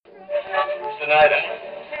tonight.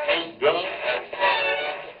 Ain't drunk.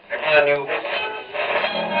 On you.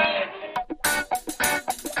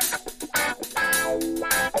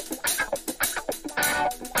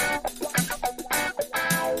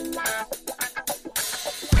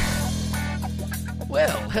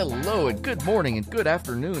 Well, hello and good morning and good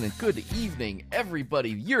afternoon and good evening,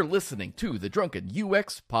 everybody. You're listening to the Drunken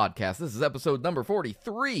UX Podcast. This is episode number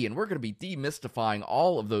 43, and we're going to be demystifying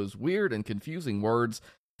all of those weird and confusing words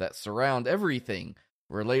that surround everything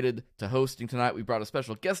related to hosting tonight. We brought a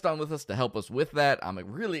special guest on with us to help us with that. I'm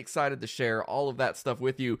really excited to share all of that stuff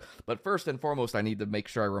with you. But first and foremost, I need to make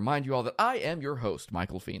sure I remind you all that I am your host,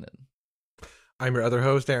 Michael Feenan. I'm your other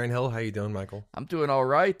host, Aaron Hill. How you doing, Michael? I'm doing all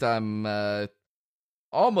right. I'm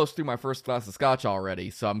almost through my first glass of scotch already,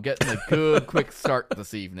 so I'm getting a good quick start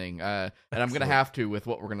this evening. And I'm going to have to with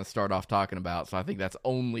what we're going to start off talking about, so I think that's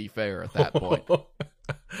only fair at that point.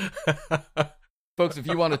 Folks, if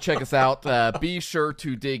you want to check us out, be sure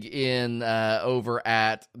to dig in over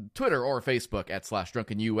at Twitter or Facebook at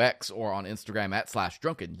 /DrunkenUX or on Instagram at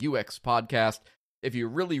 /DrunkenUXPodcast. If you're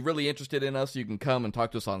really interested in us, you can come and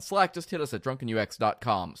talk to us on Slack. Just hit us at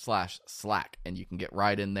drunkenux.com/Slack, and you can get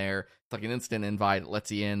right in there. It's like an instant invite. It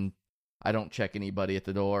lets you in. I don't check anybody at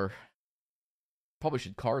the door. Probably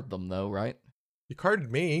should card them, though, right? You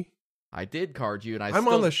carded me. I did card you, and I'm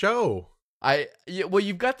on the show. Well,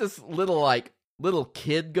 you've got this little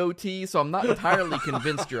kid goatee, so I'm not entirely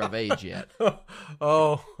convinced you're of age yet.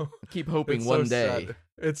 Oh, I keep hoping it's one so day. sad.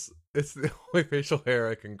 It's the only facial hair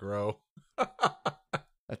I can grow.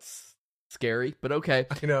 That's scary, but okay.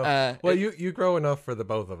 I know. Well, you grow enough for the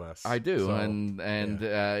both of us. I do, so,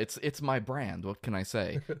 yeah. It's my brand. What can I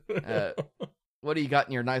say? What do you got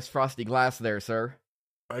in your nice frosty glass there, sir?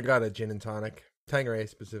 I got a gin and tonic, Tanqueray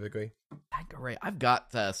specifically. Tanqueray. I've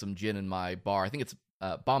got some gin in my bar. I think it's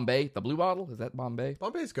Bombay, the blue bottle. Is that Bombay?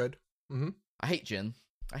 Bombay's good. Mm-hmm. I hate gin.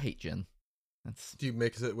 Do you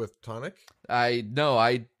mix it with tonic? I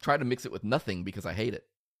try to mix it with nothing because I hate it.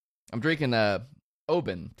 I'm drinking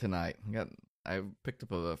Oban tonight. I picked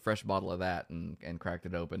up a fresh bottle of that and cracked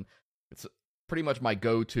it open. It's pretty much my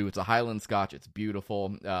go-to. It's a Highland Scotch. It's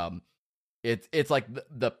beautiful. It's like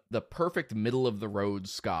the perfect middle of the road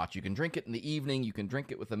Scotch. You can drink it in the evening. You can drink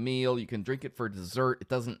it with a meal. You can drink it for dessert. It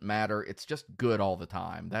doesn't matter. It's just good all the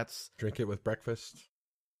time. Drink it with breakfast.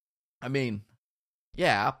 I mean,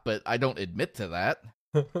 yeah, but I don't admit to that.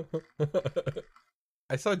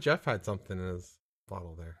 I saw Jeff had something in his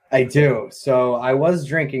bottle there. I do. So I was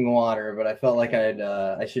drinking water, but I felt like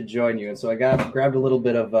I should join you, and so I grabbed a little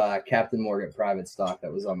bit of Captain Morgan Private Stock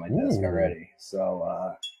that was on my desk already. So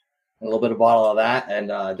a little bit of bottle of that, and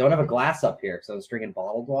don't have a glass up here because I was drinking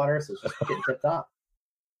bottled water, so it's just getting tipped up.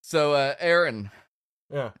 So Aaron,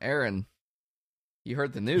 yeah, you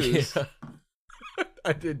heard the news. Yeah.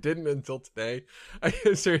 I didn't until today.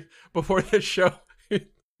 Before this show.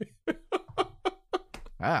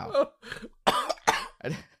 Wow.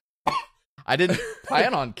 I didn't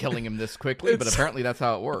plan on killing him this quickly, but apparently that's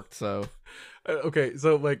how it worked. So, okay,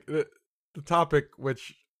 so like the topic,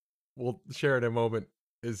 which we'll share in a moment,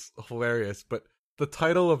 is hilarious. But the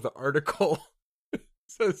title of the article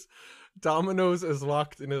says, "Domino's is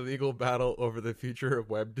locked in a legal battle over the future of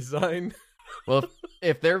web design." Well,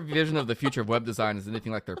 if their vision of the future of web design is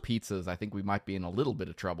anything like their pizzas, I think we might be in a little bit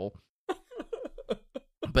of trouble.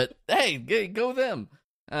 But hey, go them.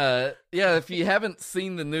 Yeah, if you haven't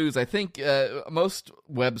seen the news, I think most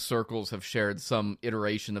web circles have shared some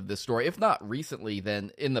iteration of this story. If not recently,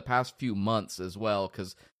 then in the past few months as well,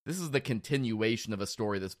 because this is the continuation of a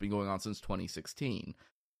story that's been going on since 2016.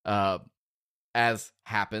 As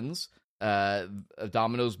happens,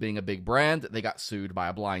 Domino's being a big brand, they got sued by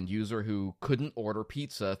a blind user who couldn't order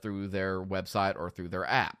pizza through their website or through their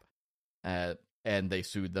app. And they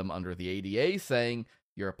sued them under the ADA, saying,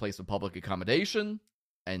 "You're a place of public accommodation,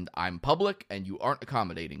 and I'm public, and you aren't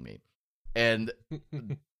accommodating me." And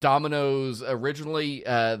Domino's, originally,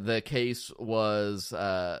 the case was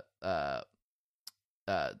not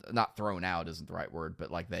thrown out isn't the right word,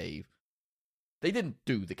 but like they didn't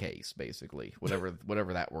do the case, basically,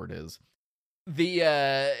 whatever that word is. The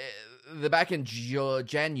back in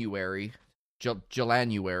January,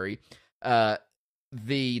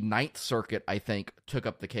 the Ninth Circuit, I think, took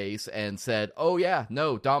up the case and said, "Oh yeah,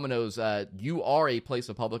 no, Domino's, you are a place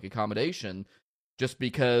of public accommodation. Just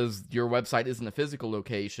because your website isn't a physical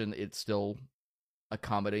location, it's still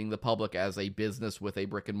accommodating the public as a business with a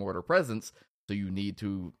brick and mortar presence. So you need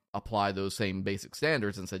to apply those same basic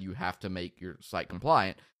standards," and said you have to make your site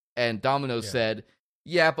compliant. And Domino's said,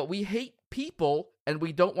 "Yeah, but we hate people and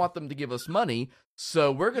we don't want them to give us money.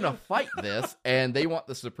 So we're going to fight this, and they want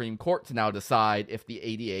the Supreme Court to now decide if the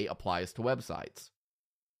ADA applies to websites.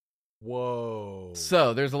 Whoa.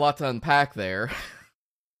 So there's a lot to unpack there.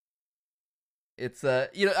 It's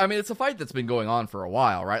it's a fight that's been going on for a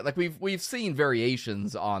while, right? Like we've seen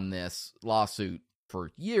variations on this lawsuit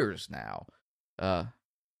for years now.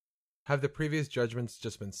 Have the previous judgments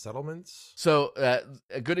just been settlements? So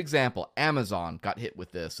a good example, Amazon got hit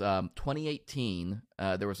with this. 2018,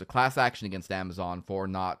 there was a class action against Amazon for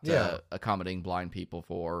not accommodating blind people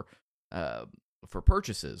for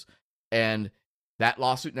purchases, and that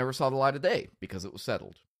lawsuit never saw the light of day because it was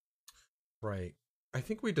settled. Right. I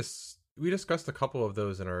think we discussed a couple of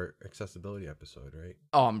those in our accessibility episode, right?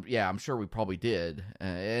 Yeah, I'm sure we probably did.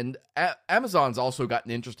 And Amazon's also got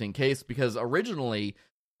an interesting case because originally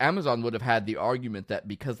Amazon would have had the argument that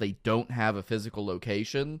because they don't have a physical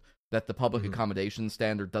location, that the public accommodation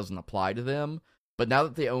standard doesn't apply to them. But now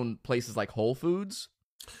that they own places like Whole Foods,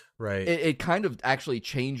 right, it kind of actually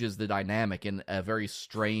changes the dynamic in a very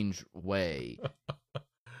strange way.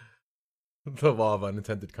 The law of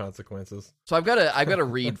unintended consequences. So I've got to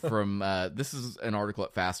read from this is an article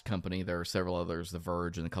at Fast Company. There are several others, The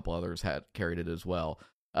Verge and a couple others had carried it as well.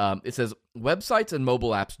 It says, websites and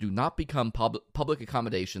mobile apps do not become public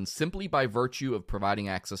accommodations simply by virtue of providing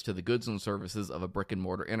access to the goods and services of a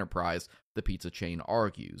brick-and-mortar enterprise, the pizza chain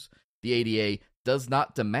argues. The ADA does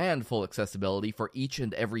not demand full accessibility for each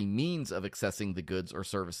and every means of accessing the goods or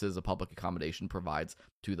services a public accommodation provides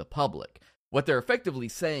to the public. What they're effectively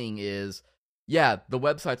saying is, yeah, the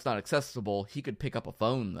website's not accessible. He could pick up a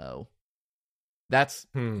phone, though. That's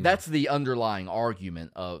the underlying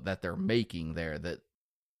argument that they're making there, that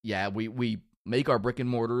yeah, we make our brick and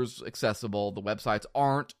mortars accessible. The websites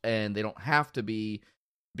aren't, and they don't have to be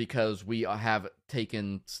because we have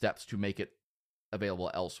taken steps to make it available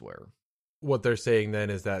elsewhere. What they're saying then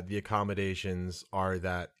is that the accommodations are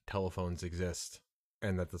that telephones exist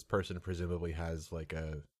and that this person presumably has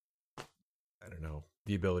the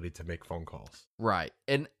ability to make phone calls. Right.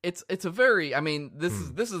 And it's a very, this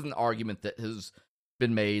is an argument that has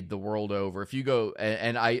been made the world over. If you go,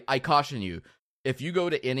 and I caution you, if you go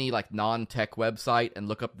to any non-tech website and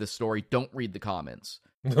look up this story, don't read the comments.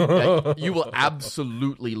 You will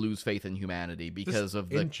absolutely lose faith in humanity because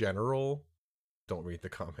in general, don't read the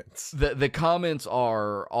comments. The comments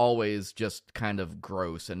are always just kind of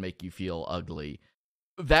gross and make you feel ugly.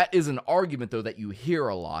 That is an argument, though, that you hear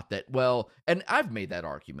a lot. That, well, and I've made that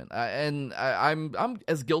argument, and I'm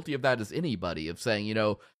as guilty of that as anybody, of saying,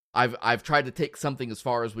 I've tried to take something as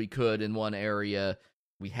far as we could in one area.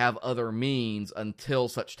 We have other means until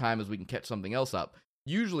such time as we can catch something else up.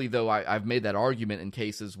 Usually, though, I've made that argument in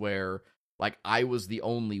cases where, I was the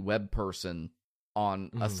only web person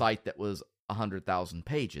on a site that was 100,000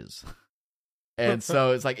 pages. And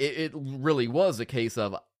so it's it really was a case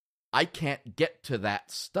of, I can't get to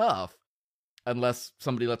that stuff unless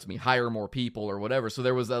somebody lets me hire more people or whatever. So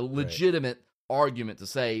there was a legitimate argument to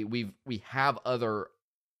say we have other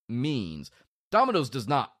means. Domino's does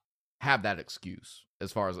not have that excuse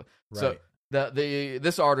as far as so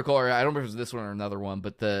this article, or I don't remember if it was this one or another one,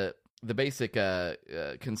 but the basic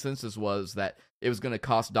consensus was that it was going to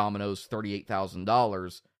cost Domino's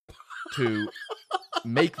 $38,000 to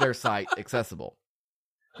make their site accessible.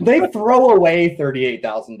 They throw away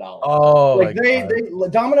 $38,000. Oh,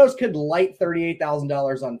 Domino's could light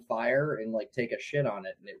 $38,000 on fire and take a shit on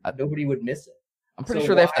it, and nobody would miss it. I'm pretty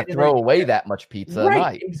sure they have to throw away that much pizza a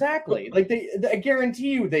night. Exactly. I guarantee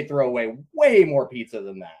you they throw away way more pizza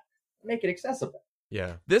than that. Make it accessible.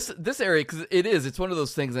 Yeah. This area, because it's one of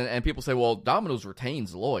those things, and people say, well, Domino's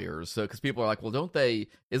retains lawyers, so because people are like, well,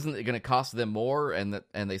 isn't it going to cost them more? And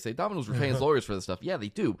they say Domino's retains lawyers for this stuff. Yeah, they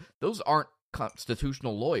do. Those aren't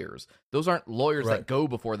constitutional lawyers. Those aren't lawyers that go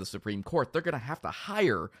before the Supreme Court. They're going to have to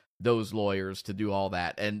hire those lawyers to do all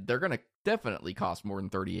that, and they're going to definitely cost more than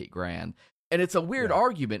 $38,000. And it's a weird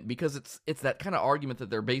argument because it's that kind of argument that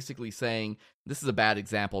they're basically saying, this is a bad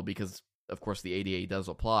example because, of course, the ADA does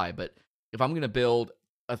apply, but if I'm going to build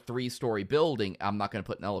a 3-story building, I'm not going to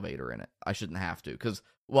put an elevator in it. I shouldn't have to because,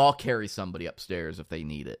 I'll carry somebody upstairs if they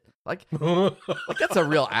need it. That's a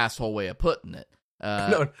real asshole way of putting it.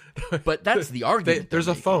 No, but that's the argument. There's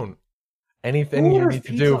a phone. Anything you need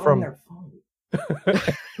to do from their phone?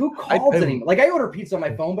 Who calls anymore? I order pizza on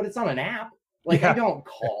my phone, but it's on an app. I don't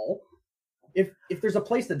call. If there's a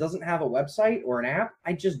place that doesn't have a website or an app,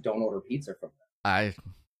 I just don't order pizza from them.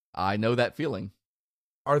 I know that feeling.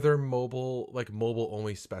 Are there mobile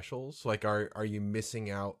only specials? Are you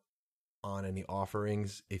missing out on any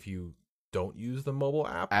offerings if you don't use the mobile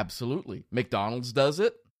app? Absolutely. McDonald's does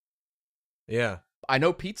it. Yeah. I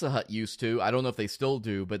know Pizza Hut used to. I don't know if they still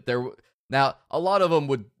do, but Now, a lot of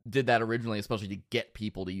them did that originally, especially to get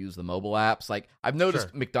people to use the mobile apps. Like, I've noticed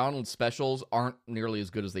Sure. McDonald's specials aren't nearly as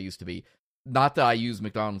good as they used to be. Not that I use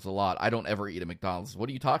McDonald's a lot. I don't ever eat at McDonald's. What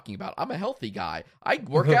are you talking about? I'm a healthy guy. I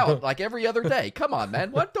work out like every other day. Come on,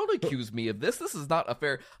 man. What? Don't accuse me of this. This is not a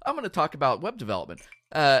fair... I'm going to talk about web development.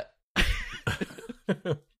 Welcome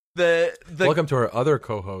to our other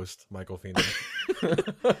co-host, Michael Phoenix.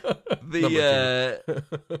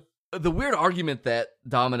 The weird argument that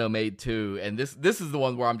Domino made too, and this is the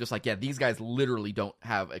one where I'm just like, yeah, these guys literally don't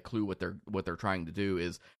have a clue what they're trying to do.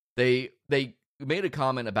 Is they made a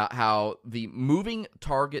comment about how the moving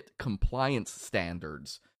target compliance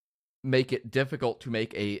standards make it difficult to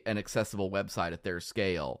make an accessible website at their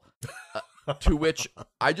scale. To which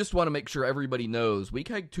I just want to make sure everybody knows,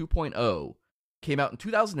 WCAG 2.0 came out in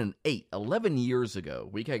 2008, 11 years ago.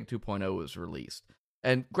 WCAG 2.0 was released,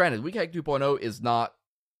 and granted, WCAG 2.0 is not.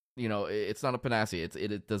 It's not a panacea.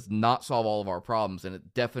 It does not solve all of our problems, and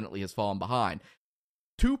it definitely has fallen behind.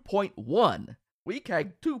 2.1,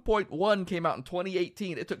 WCAG 2.1 came out in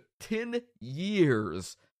 2018. It took 10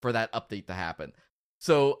 years for that update to happen.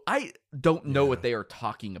 So I don't know what they are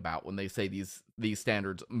talking about when they say these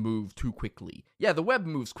standards move too quickly. Yeah, the web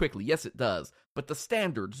moves quickly. Yes, it does, but the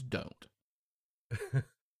standards don't.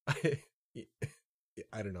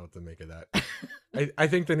 I don't know what to make of that. I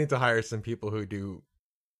think they need to hire some people who do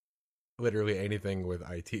literally anything with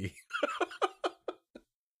IT.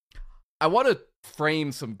 I want to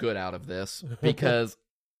frame some good out of this, because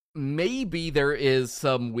maybe there is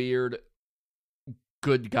some weird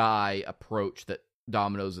good guy approach that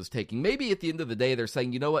Domino's is taking. Maybe at the end of the day, they're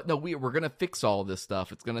saying, you know what? No, we're going to fix all this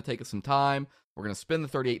stuff. It's going to take us some time. We're going to spend the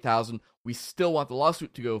 $38,000. We still want the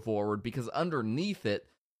lawsuit to go forward, because underneath it,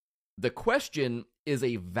 the question is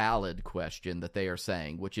a valid question that they are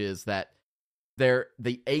saying, which is that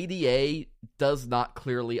the ADA does not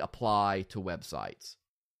clearly apply to websites.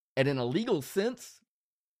 And in a legal sense,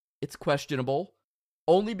 it's questionable,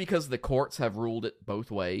 only because the courts have ruled it both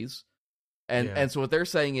ways. And so what they're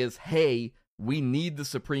saying is, hey, we need the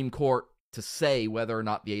Supreme Court to say whether or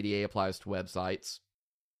not the ADA applies to websites.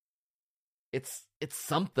 It's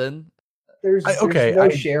something. There's no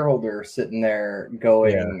shareholder sitting there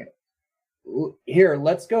going, here,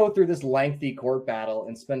 let's go through this lengthy court battle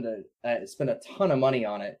and spend a ton of money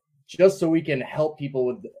on it just so we can help people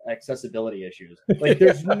with accessibility issues. Like,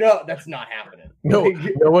 that's not happening. No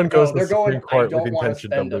one goes to the Supreme Court with the intention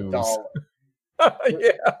to lose.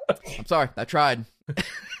 Yeah. I'm sorry, I tried.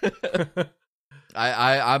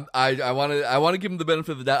 I want to give them the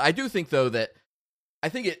benefit of the doubt. I do think, though, that I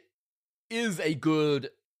think it is a good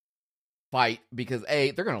fight, because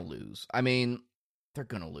they're going to lose. I mean, they're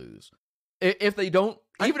going to lose. If they don't,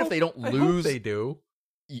 if they don't lose, I hope they do.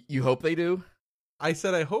 You hope they do? I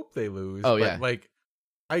said I hope they lose. Oh, but yeah. Like,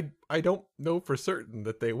 I don't know for certain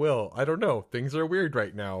that they will. I don't know. Things are weird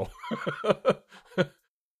right now.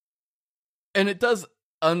 And it does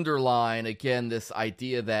underline, again, this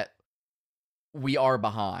idea that we are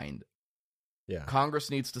behind. Yeah. Congress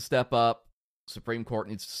needs to step up. Supreme Court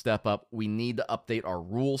needs to step up. We need to update our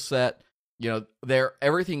rule set.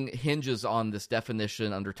 Everything hinges on this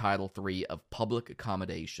definition under Title III of public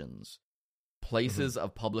accommodations, places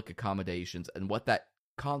of public accommodations, and what that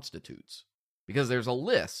constitutes. Because there's a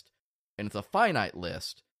list, and it's a finite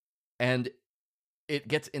list, and it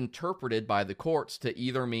gets interpreted by the courts to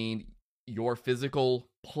either mean your physical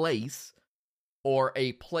place or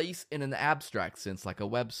a place in an abstract sense, like a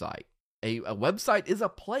website. A website is a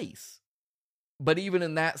place. But even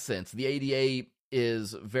in that sense, the ADA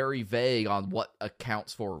is very vague on what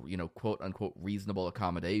accounts for, quote unquote, reasonable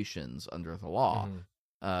accommodations under the law.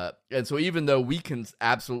 And so even though we can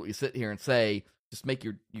absolutely sit here and say, just make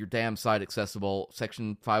your damn site accessible,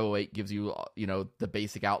 Section 508 gives you, the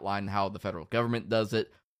basic outline how the federal government does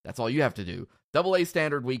it. That's all you have to do. AA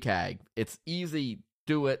standard WCAG. It's easy.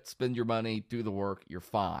 Do it. Spend your money. Do the work. You're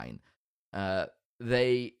fine.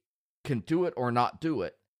 They can do it or not do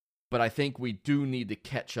it. But I think we do need to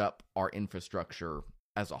catch up our infrastructure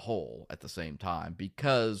as a whole at the same time,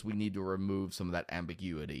 because we need to remove some of that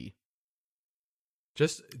ambiguity.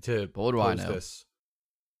 Just to what do I pose know? This,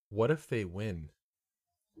 what if they win?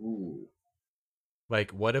 Ooh.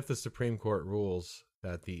 Like, what if the Supreme Court rules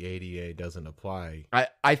that the ADA doesn't apply?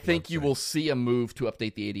 I think you will see a move to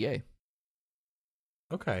update the ADA.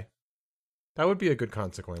 Okay. That would be a good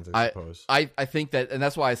consequence, I suppose. I think that, and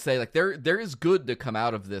that's why I say, like, there is good to come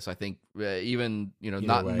out of this. I think even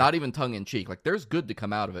not even tongue in cheek. Like, there's good to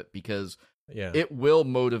come out of it, because it will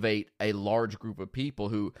motivate a large group of people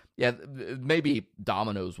who, maybe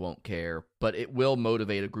Domino's won't care, but it will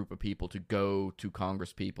motivate a group of people to go to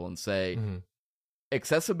Congress people and say,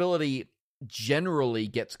 accessibility generally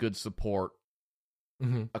gets good support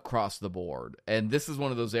Mm-hmm. across the board. And this is one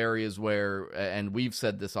of those areas where, and we've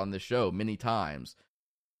said this on this show many times,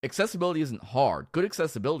 accessibility isn't hard. Good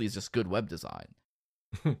accessibility is just good web design.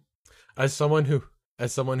 As someone who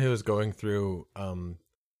is going through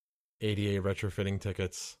ADA retrofitting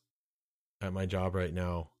tickets at my job right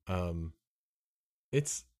now,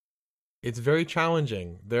 it's very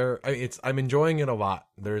challenging. I'm enjoying it a lot.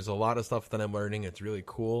 There's a lot of stuff that I'm learning. It's really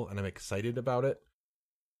cool, and I'm excited about it.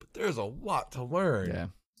 But there's a lot to learn.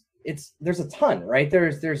 Yeah, there's a ton, right?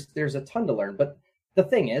 There's a ton to learn. But the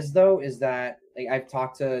thing is, though, is that like, I've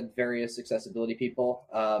talked to various accessibility people,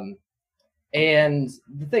 and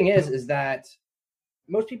the thing is that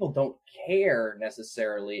most people don't care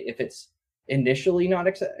necessarily if it's initially not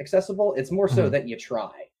accessible. It's more so that you try.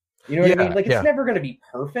 You know what I mean? Like, it's never going to be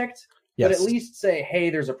perfect, but at least say, hey,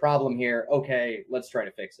 there's a problem here. Okay, let's try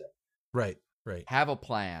to fix it. Right. Have a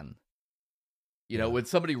plan. You know, when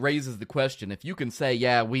somebody raises the question, if you can say,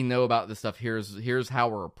 yeah, we know about this stuff, here's how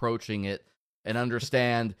we're approaching it, and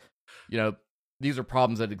understand, you know, these are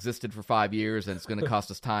problems that existed for 5 years, and it's going to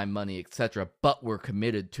cost us time, money, etc., but we're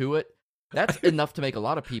committed to it, that's enough to make a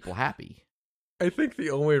lot of people happy. I think the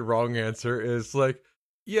only wrong answer is like,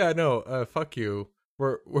 yeah, no, fuck you.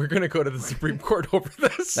 We're gonna go to the Supreme Court over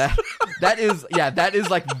this. That is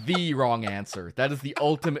like the wrong answer. That is the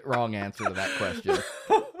ultimate wrong answer to that question.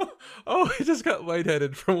 Oh, I just got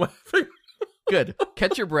lightheaded from laughing. Good.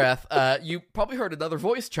 Catch your breath. You probably heard another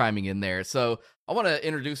voice chiming in there. So I want to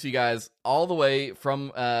introduce you guys all the way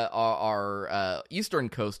from our eastern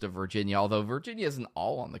coast of Virginia, although Virginia isn't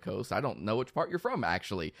all on the coast. I don't know which part you're from,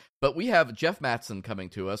 actually. But we have Jeff Matson coming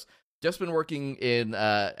to us. Jeff's been working in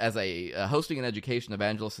as a hosting and education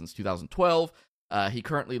evangelist since 2012. He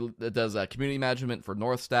currently does community management for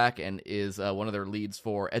North Stack and is one of their leads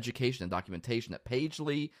for education and documentation at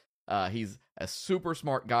Pagely. He's a super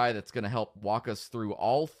smart guy that's going to help walk us through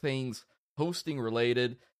all things hosting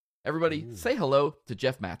related. Everybody, say hello to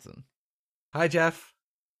Jeff Matson. Hi, Jeff.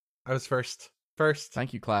 I was first.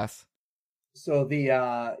 Thank you, class. So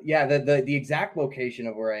the exact location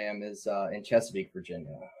of where I am is in Chesapeake,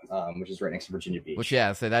 Virginia, which is right next to Virginia Beach. Which,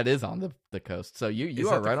 so that is on the coast. So you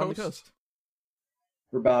are right on the coast.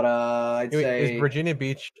 We're about I'd say is Virginia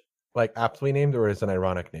Beach like aptly named, or is it an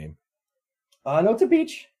ironic name? No, it's a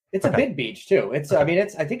beach. It's a big beach too. I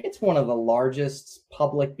think it's one of the largest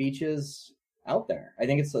public beaches out there. I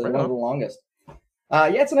think it's one of the longest.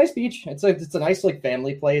 It's a nice beach. It's a nice like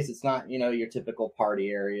family place. It's not, your typical party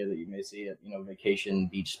area that you may see at, vacation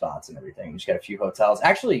beach spots and everything. We just got a few hotels.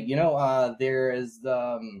 Actually, there is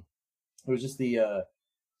it was just the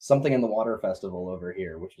Something in the Water Festival over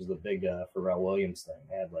here, which was the big Pharrell Williams thing.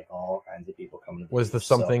 They had like all kinds of people coming to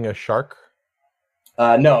the beach, a shark?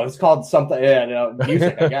 No, it's called something. Yeah, no,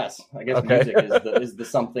 music. I guess music is the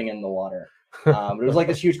something in the water. But it was like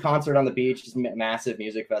this huge concert on the beach, just massive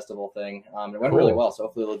music festival thing. It went really well, so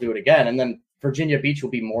hopefully they'll do it again. And then Virginia Beach will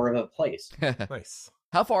be more of a place. Nice.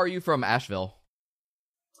 How far are you from Asheville?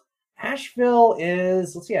 Asheville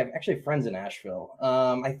is, let's see, I have actually friends in Asheville.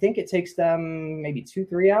 I think it takes them maybe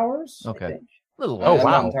 2-3 hours. Okay. I think. A little. I'm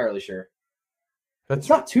not entirely sure. It's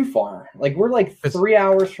not too far. Like we're like 3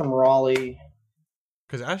 hours from Raleigh.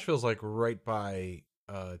 Because Asheville's like right by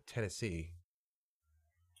Tennessee.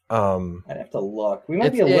 I'd have to look. We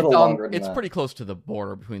might be a little longer than that. It's pretty close to the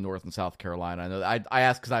border between North and South Carolina. I know. I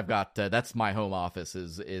asked because I've got that's my home office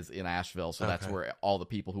is in Asheville, so that's where all the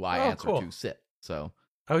people who I answer to sit. So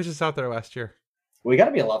I was just out there last year. We got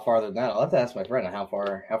to be a lot farther than that. I'll have to ask my friend how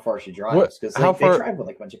far she drives, because they drive with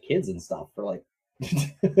like a bunch of kids and stuff for like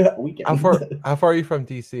a weekend. How far are you from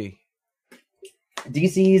DC?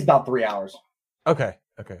 DC is about 3 hours. Okay.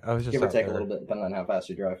 I was just give or take a little bit, depending on how fast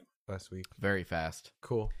you drive. Last week. Very fast.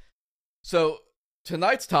 Cool. So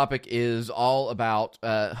tonight's topic is all about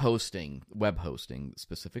hosting, web hosting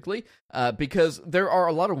specifically, because there are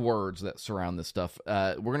a lot of words that surround this stuff.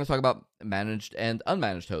 We're going to talk about managed and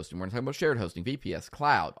unmanaged hosting. We're going to talk about shared hosting, VPS,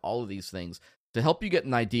 cloud, all of these things to help you get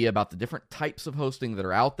an idea about the different types of hosting that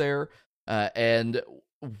are out there and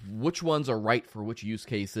which ones are right for which use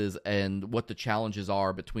cases and what the challenges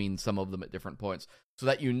are between some of them at different points, so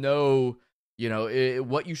that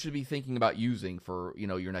what you should be thinking about using for,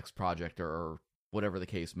 your next project or whatever the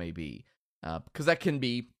case may be. Because that can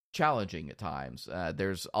be challenging at times.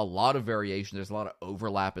 There's a lot of variation. There's a lot of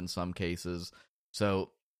overlap in some cases.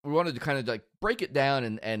 So we wanted to kind of like break it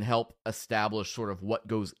down and help establish sort of what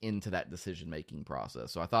goes into that decision-making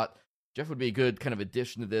process. So I thought Jeff would be a good kind of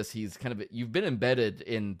addition to this. He's you've been embedded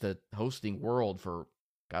in the hosting world for,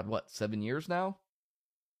 7 years now?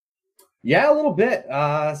 Yeah, a little bit.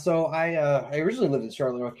 So I originally lived in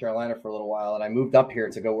Charlotte, North Carolina for a little while, and I moved up here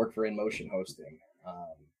to go work for InMotion Hosting,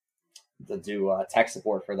 to do tech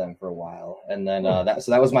support for them for a while, and then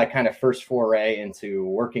that was my kind of first foray into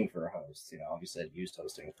working for a host. Obviously I'd used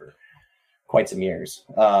hosting for quite some years,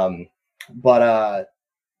 but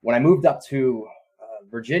when I moved up to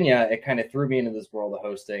Virginia, it kind of threw me into this world of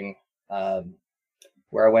hosting.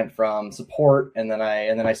 Where I went from support, and then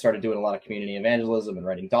I started doing a lot of community evangelism and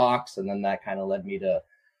writing docs, and then that kind of led me to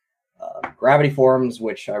Gravity Forums,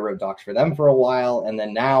 which I wrote docs for them for a while, and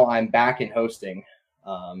then now I'm back in hosting,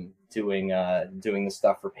 doing the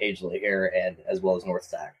stuff for Pagely here, and as well as North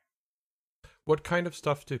Stack. What kind of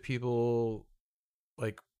stuff do people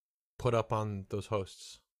like put up on those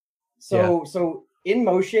hosts? So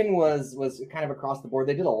InMotion was kind of across the board.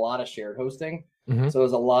 They did a lot of shared hosting. Mm-hmm. So it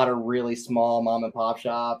was a lot of really small mom and pop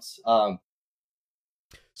shops.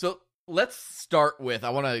 So let's start with, I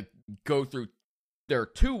want to go through, there are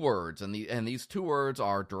two words, and these two words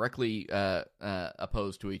are directly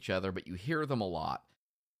opposed to each other, but you hear them a lot,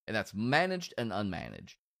 and that's managed and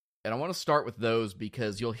unmanaged. And I want to start with those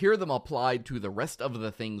because you'll hear them applied to the rest of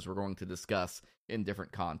the things we're going to discuss in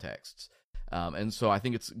different contexts. And so I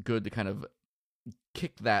think it's good to kind of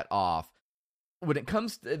kick that off. When it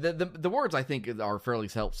comes to the words, I think are fairly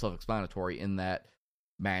self-explanatory in that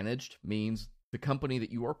managed means the company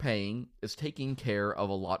that you are paying is taking care of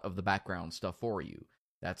a lot of the background stuff for you.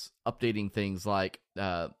 That's updating things like,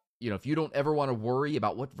 if you don't ever want to worry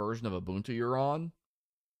about what version of Ubuntu you're on,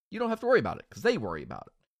 you don't have to worry about it because they worry about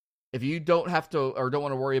it. If you don't have to or don't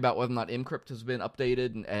want to worry about whether or not Encrypt has been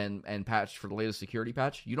updated and patched for the latest security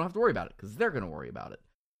patch, you don't have to worry about it because they're going to worry about it.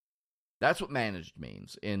 That's what managed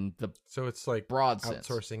means in the so it's like broad sense.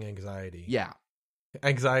 Outsourcing anxiety. Yeah.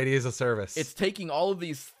 Anxiety is a service. It's taking all of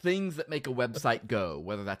these things that make a website go,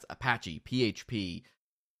 whether that's Apache, PHP,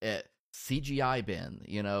 CGI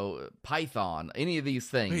bin, Python, any of these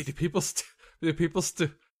things. Wait, do people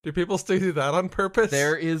still do that on purpose?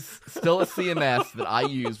 There is still a CMS that I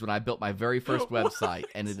used when I built my very first website,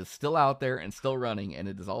 and it is still out there and still running, and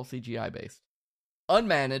it is all CGI based.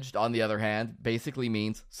 Unmanaged, on the other hand, basically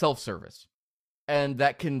means self-service. And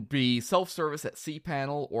that can be self-service at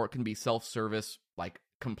cPanel, or it can be self-service, like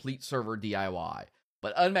complete server DIY.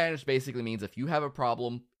 But unmanaged basically means if you have a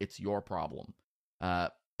problem, it's your problem. And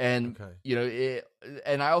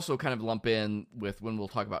I also kind of lump in with when we'll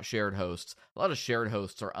talk about shared hosts. A lot of shared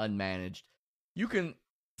hosts are unmanaged. You can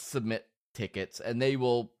submit tickets, and they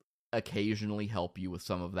will occasionally help you with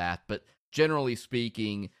some of that. But generally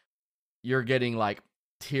speaking, you're getting like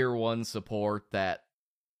tier 1 support that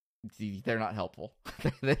they're not helpful.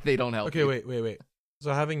 They don't help. Okay, wait.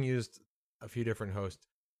 So having used a few different hosts,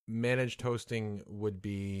 managed hosting would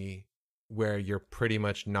be where you're pretty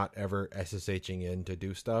much not ever SSHing in to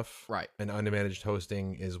do stuff. Right. And unmanaged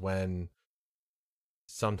hosting is when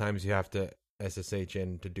sometimes you have to SSH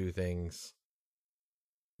in to do things,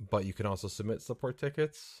 but you can also submit support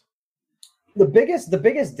tickets. The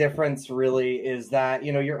biggest difference really is that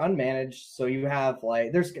you're unmanaged, so you have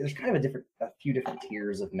like there's kind of a few different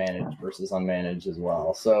tiers of managed versus unmanaged as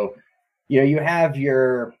well. So you have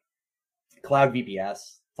your cloud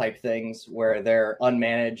VPS type things where they're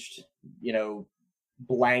unmanaged,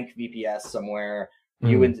 blank VPS somewhere.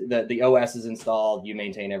 The OS is installed, you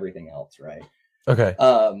maintain everything else, right? Okay.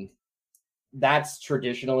 That's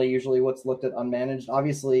traditionally usually what's looked at unmanaged.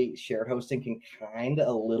 Obviously, shared hosting can kind of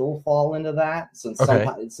a little fall into that since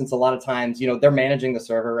a lot of times, they're managing the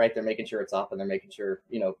server, right? They're making sure it's up and they're making sure,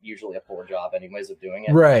 usually a poor job anyways of doing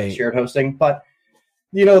it. Right. Shared hosting. But,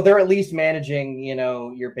 they're at least managing,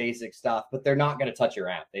 your basic stuff, but they're not going to touch your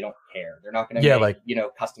app. They don't care. They're not going to make,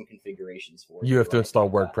 custom configurations for you. You have to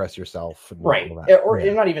install WordPress yourself. Right. Or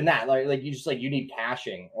not even that. Like you just you need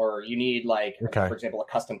caching, or you need for example, a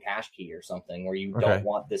custom cache key or something where you don't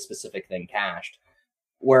want this specific thing cached.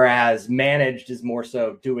 Whereas managed is more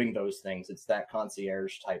so doing those things. It's that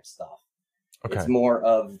concierge type stuff. Okay. It's more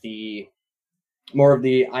of the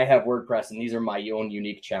I have WordPress and these are my own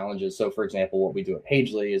unique challenges. So for example, what we do at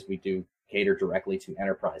Pagely is we do cater directly to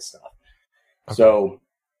enterprise stuff. Okay. So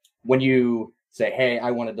when you say, hey,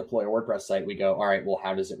 I want to deploy a WordPress site, we go, all right, well,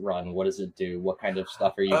 how does it run? What does it do? What kind of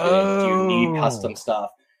stuff are you doing? Do you need custom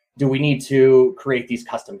stuff? Do we need to create these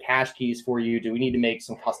custom cache keys for you? Do we need to make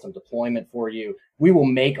some custom deployment for you? We will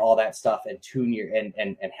make all that stuff and tune your and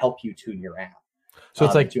help you tune your app. So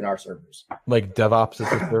it's like tune our servers, like DevOps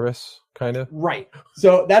as a service, kind of. Right.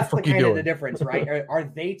 So that's the kind of the difference, right? Are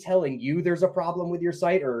they telling you there's a problem with your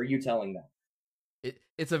site, or are you telling them?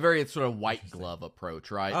 It's a very sort of white glove approach,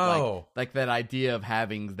 right? Oh. Like that idea of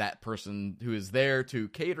having that person who is there to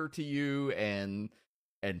cater to you and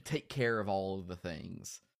and take care of all of the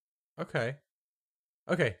things. Okay.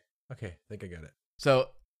 I think I get it. So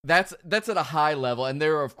that's at a high level, and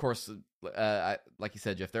there are, of course, like you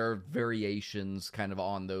said, Jeff, there are variations kind of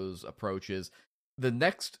on those approaches. The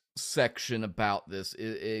next section about this,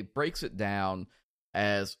 it breaks it down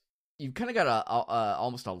as you've kind of got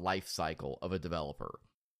almost a life cycle of a developer.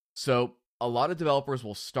 So a lot of developers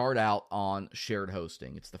will start out on shared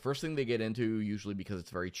hosting. It's the first thing they get into, usually because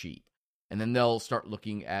it's very cheap. And then they'll start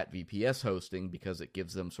looking at VPS hosting because it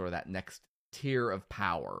gives them sort of that next tier of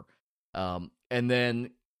power. And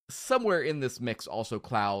then somewhere in this mix, also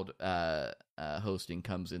cloud hosting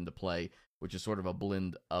comes into play, which is sort of a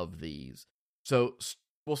blend of these. So,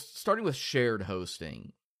 starting with shared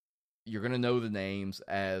hosting, you're going to know the names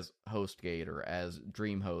as HostGate or as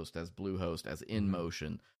DreamHost, as Bluehost, as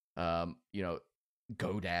InMotion. GoDaddy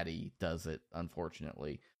does it,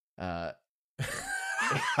 unfortunately.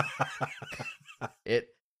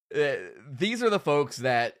 These are the folks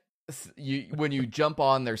that when you jump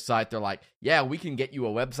on their site, they're like, yeah, we can get you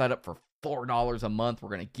a website up for $4 a month. We're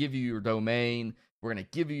going to give you your domain. We're going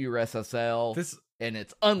to give you your SSL. And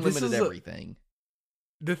it's unlimited everything.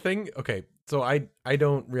 The thing, okay, so I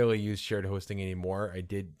don't really use shared hosting anymore. I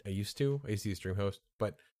used to use DreamHost,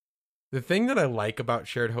 but the thing that I like about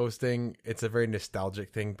shared hosting, it's a very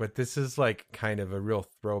nostalgic thing, but this is like kind of a real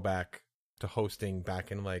throwback to hosting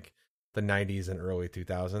back in like the 90s and early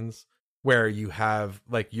 2000s, where you have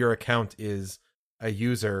like your account is a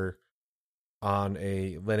user on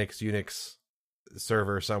a Linux, Unix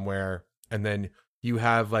server somewhere, and then you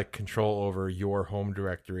have like control over your home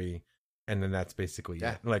directory, and then that's basically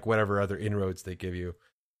it. Like whatever other inroads they give you.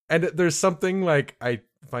 And there's something like I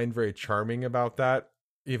find very charming about that,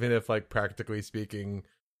 even if like practically speaking,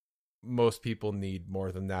 most people need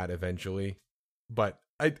more than that eventually. But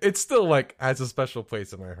it still like has a special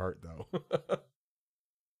place in my heart though.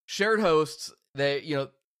 Shared hosts, they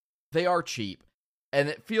are cheap. And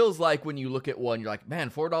it feels like when you look at one, you're like, man,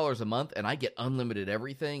 $4 a month and I get unlimited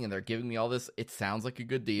everything and they're giving me all this. It sounds like a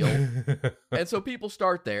good deal. And so people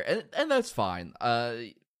start there, and that's fine.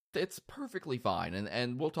 It's perfectly fine.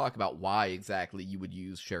 And we'll talk about why exactly you would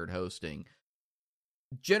use shared hosting.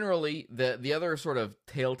 Generally, the other sort of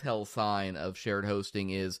telltale sign of shared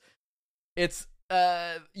hosting is it's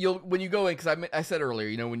when you go in, because I said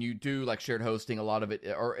earlier, when you do like shared hosting, a lot of it,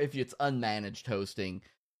 or if it's unmanaged hosting,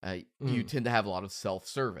 you tend to have a lot of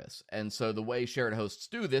self-service. And so the way shared hosts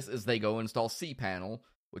do this is they go install cPanel,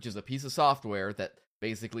 which is a piece of software that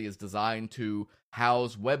basically is designed to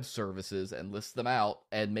house web services and list them out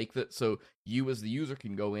and make that so you as the user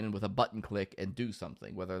can go in and with a button click and do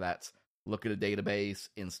something, whether that's look at a database,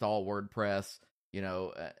 install WordPress,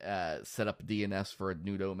 set up a DNS for a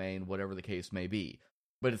new domain, whatever the case may be.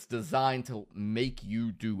 But it's designed to make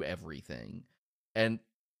you do everything. And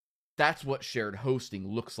that's what shared hosting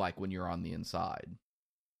looks like when you're on the inside.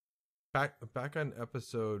 Back on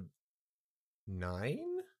episode 9?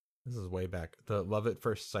 This is way back. The Love at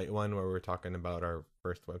First Sight one where we were talking about our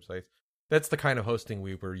first websites. That's the kind of hosting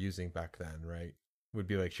we were using back then, right? Would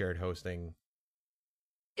be like shared hosting.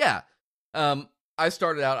 Yeah. I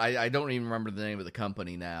started out, I don't even remember the name of the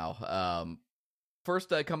company now. First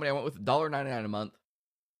company I went with, $1.99 a month.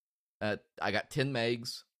 I got 10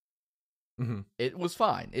 megs. Mm-hmm. It was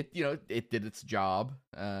fine. It did its job,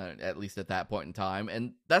 at least at that point in time,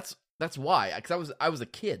 and that's why. Because I was a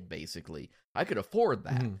kid basically. I could afford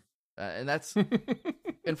that, and that's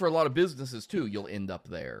and for a lot of businesses too, you'll end up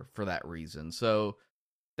there for that reason. So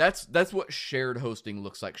that's what shared hosting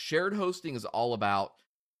looks like. Shared hosting is all about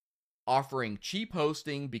offering cheap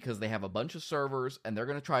hosting because they have a bunch of servers and they're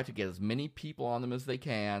going to try to get as many people on them as they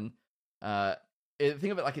can.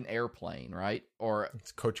 Think of it like an airplane, right? Or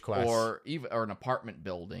it's coach class, or an apartment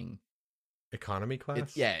building. Economy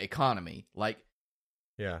class. Economy. Like,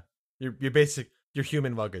 yeah, your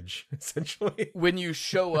human luggage essentially. When you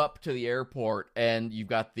show up to the airport and you've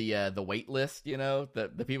got the wait list,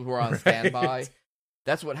 the people who are on standby. Right.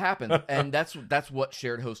 That's what happens, and that's what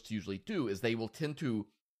shared hosts usually do. Is they will tend to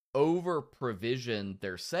over provision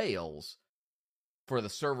their sales for the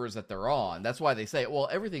servers that they're on. That's why they say, well,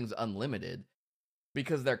 everything's unlimited.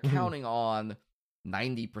 Because they're counting on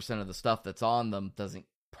 90% of the stuff that's on them doesn't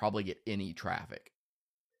probably get any traffic.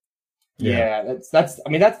 Yeah,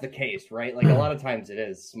 that's the case, right? Like a lot of times it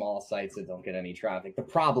is small sites that don't get any traffic. The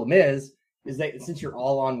problem is that since you're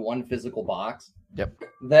all on one physical box,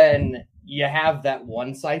 then you have that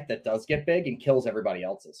one site that does get big and kills everybody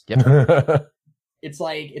else's. Yep.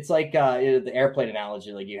 the airplane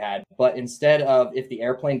analogy like you had, but instead of if the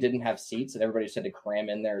airplane didn't have seats and everybody just had to cram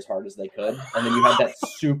in there as hard as they could, and then you had that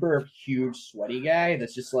super huge sweaty guy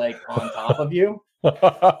that's just like on top of you.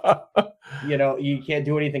 You know, you can't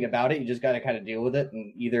do anything about it. You just got to kind of deal with it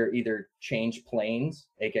and either change planes,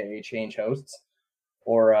 aka change hosts,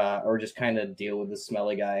 or just kind of deal with the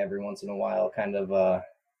smelly guy every once in a while, kind of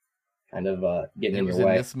getting in your way. It was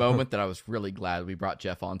in this moment that I was really glad we brought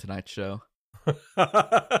Jeff on tonight's show.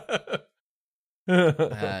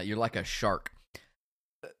 You're like a shark.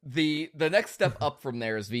 The next step up from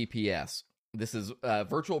there is VPS. This is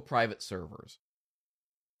virtual private servers.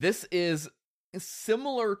 This is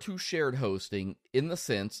similar to shared hosting in the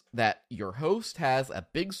sense that your host has a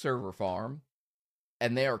big server farm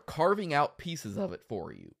and they are carving out pieces of it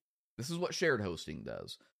for you. This is what shared hosting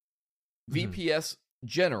does. VPS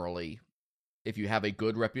generally, if you have a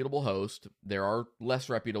good reputable host, there are less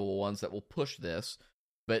reputable ones that will push this,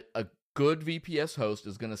 but a good VPS host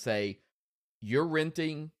is going to say, you're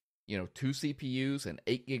renting, 2 CPUs and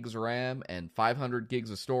 8 gigs of RAM and 500 gigs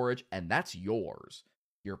of storage, and that's yours.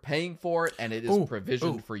 You're paying for it, and it is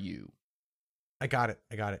provisioned for you. I got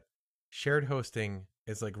it. Shared hosting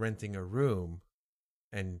is like renting a room,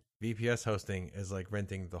 and VPS hosting is like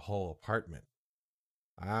renting the whole apartment.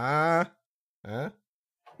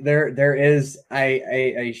 There is,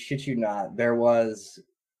 I shit you not, there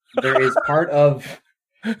is part of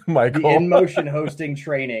Michael. the InMotion hosting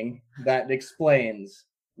training that explains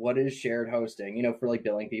what is shared hosting, for like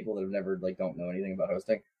billing people that have never don't know anything about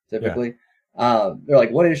hosting typically. Yeah. They're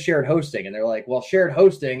like, what is shared hosting? And they're like, well, shared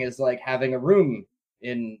hosting is like having a room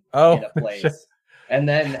in a place. And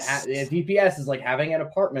then VPS is like having an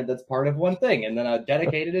apartment that's part of one thing, and then a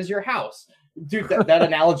dedicated is your house. Dude, that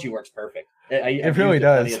analogy works perfect. It really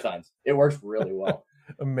does. Plenty of times. It works really well.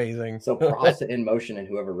 Amazing. So props to InMotion and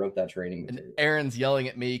whoever wrote that training material. And Aaron's yelling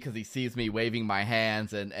at me because he sees me waving my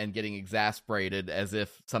hands and getting exasperated as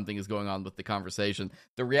if something is going on with the conversation.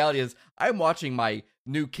 The reality is I'm watching my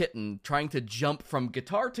new kitten trying to jump from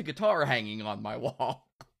guitar to guitar hanging on my wall.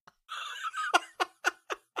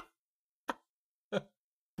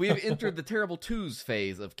 We have entered the terrible twos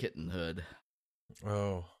phase of kittenhood.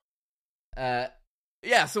 Oh.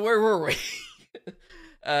 Yeah, so where were we?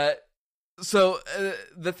 So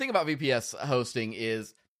the thing about VPS hosting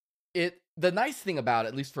is the nice thing about it,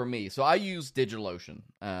 at least for me, so I use DigitalOcean.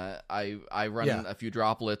 I run a few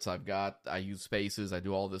droplets. I use Spaces. I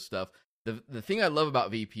do all this stuff. The thing I love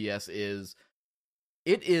about VPS is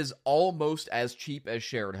it is almost as cheap as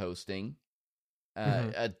shared hosting.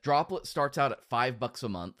 A droplet starts out at $5 a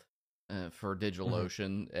month for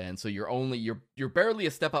DigitalOcean, and so you're barely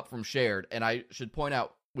a step up from shared. And I should point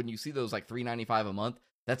out, when you see those like $3.95 a month,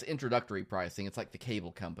 that's introductory pricing. It's like the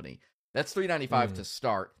cable company. That's $3.95 to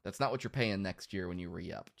start. That's not what you're paying next year when you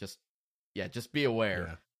re-up. Just be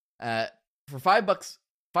aware. Yeah. For $5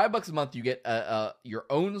 a month, you get your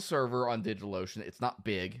own server on DigitalOcean. It's not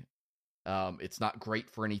big. It's not great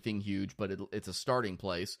for anything huge, but it's a starting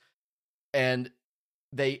place. And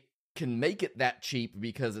they can make it that cheap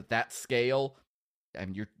because at that scale,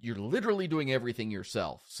 you're literally doing everything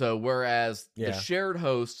yourself. So whereas the shared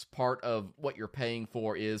hosts, part of what you're paying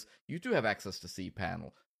for is you do have access to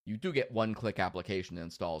cPanel. You do get one-click application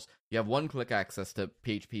installs. You have one-click access to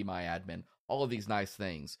PHP MyAdmin. All of these nice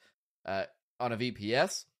things. On a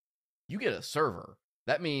VPS, you get a server.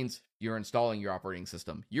 That means you're installing your operating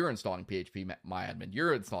system. You're installing PHP MyAdmin.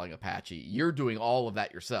 You're installing Apache. You're doing all of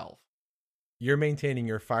that yourself. You're maintaining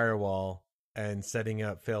your firewall and setting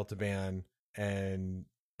up fail to ban and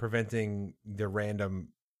preventing the random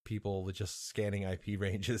people with just scanning IP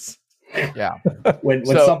ranges. Yeah. When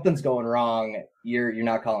something's going wrong, you're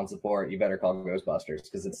not calling support. You better call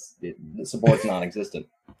Ghostbusters because the support's non-existent.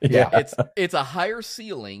 Yeah, it's a higher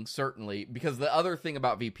ceiling, certainly, because the other thing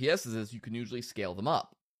about VPS is you can usually scale them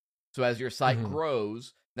up. So as your site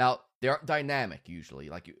grows, now they aren't dynamic usually.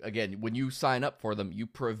 Like again, when you sign up for them, you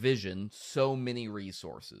provision so many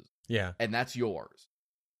resources. Yeah, and that's yours.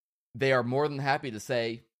 They are more than happy to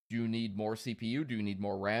say, do you need more CPU? Do you need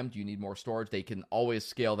more RAM? Do you need more storage? They can always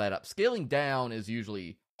scale that up. Scaling down is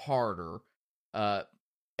usually harder.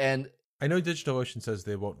 And I know DigitalOcean says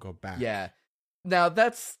they won't go back. Yeah. Now,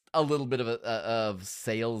 that's a little bit of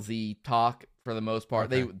salesy talk for the most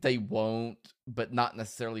part. Okay. They won't, but not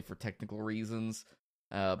necessarily for technical reasons.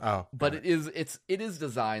 But it is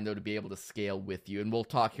designed, though, to be able to scale with you. And we'll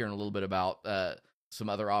talk here in a little bit about some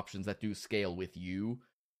other options that do scale with you.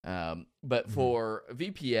 But for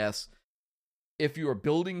VPS, if you are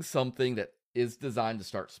building something that is designed to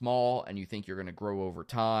start small and you think you're going to grow over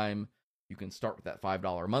time, you can start with that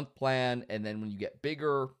 $5 a month plan. And then when you get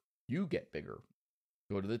bigger, you get bigger.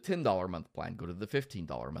 Go to the $10 a month plan. Go to the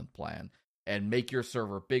 $15 a month plan, and make your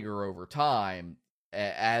server bigger over time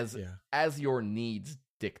as your needs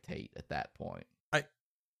dictate at that point.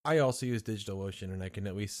 I also use DigitalOcean, and I can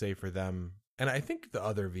at least say for them, and I think the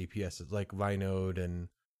other VPSs like Linode and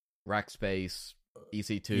Rackspace,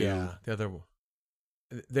 EC2. Yeah, the other,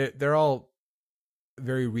 they're all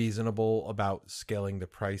very reasonable about scaling the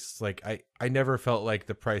price. Like I never felt like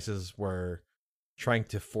the prices were trying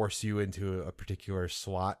to force you into a particular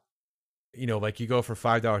slot. You know, like you go for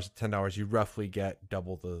 $5 to $10, you roughly get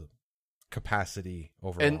double the capacity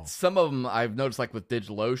overall. And some of them I've noticed, like with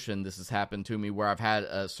DigitalOcean, this has happened to me where I've had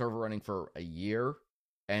a server running for a year,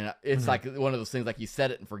 and it's like one of those things like you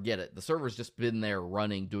set it and forget it. The server's just been there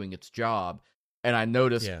running, doing its job, and I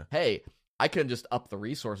noticed, hey, I can just up the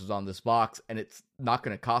resources on this box, and it's not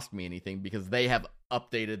going to cost me anything because they have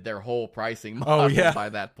updated their whole pricing model by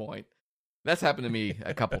that point. That's happened to me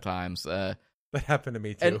a couple times. That happened to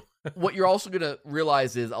me too. And what you're also going to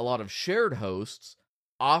realize is a lot of shared hosts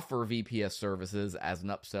offer VPS services as an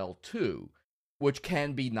upsell too, which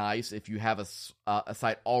can be nice if you have a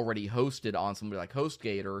site already hosted on somebody like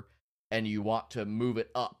HostGator and you want to move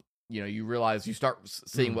it up. You know, you realize you start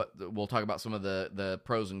seeing what we'll talk about, some of the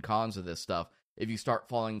pros and cons of this stuff. If you start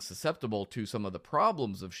falling susceptible to some of the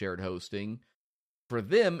problems of shared hosting, for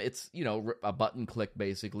them, it's, you know, a button click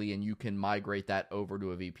basically, and you can migrate that over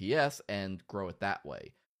to a VPS and grow it that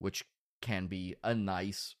way, which can be a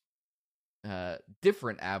nice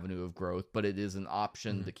different avenue of growth, but it is an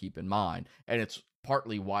option to keep in mind, and it's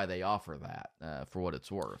partly why they offer that for what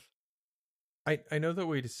it's worth. I know that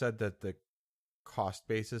we said that the cost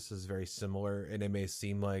basis is very similar, and it may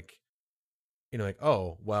seem like, you know, like,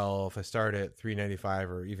 oh well, if I start at $3.95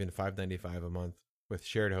 or even $5.95 a month with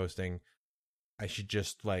shared hosting, I should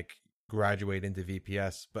just like graduate into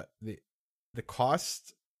VPS, but the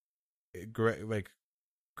cost like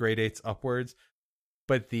gradates upwards,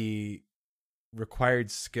 but the required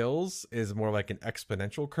skills is more like an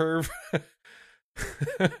exponential curve.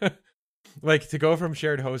 Like to go from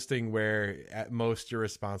shared hosting where at most you're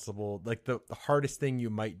responsible, like the hardest thing you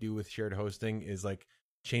might do with shared hosting is like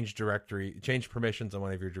change permissions on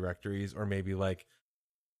one of your directories, or maybe like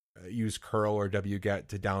use curl or wget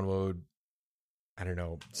to download, I don't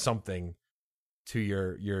know, something to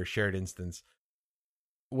your shared instance.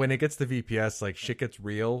 When it gets to VPS, like shit gets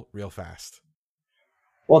real fast.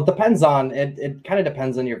 Well, it kind of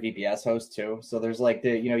depends on your VPS host too. So there's like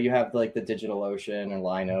you have like the DigitalOcean and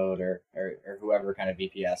Linode or whoever kind of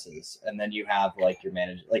VPS is. And then you have like your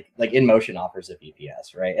managed, like InMotion offers a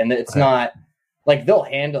VPS, right? And it's not like they'll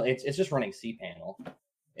handle it's just running cPanel.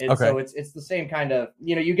 So it's the same kind of,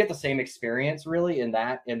 you get the same experience really in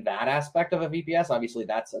that aspect of a VPS. Obviously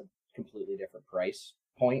that's a completely different price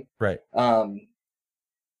point. Right.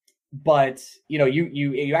 But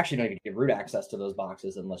you actually don't even get root access to those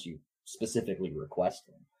boxes unless you specifically request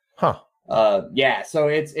them. So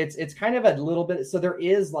it's kind of a little bit. So there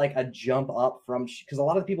is like a jump up from, because a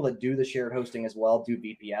lot of the people that do the shared hosting as well do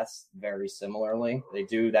VPS very similarly. They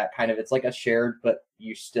do that kind of, it's like a shared, but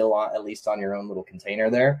you still at least on your own little container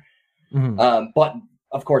there. But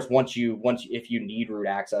of course, if you need root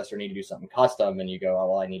access or need to do something custom, and you go,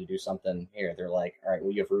 oh well, I need to do something here, they're like, all right,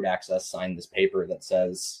 well, you have root access. Sign this paper that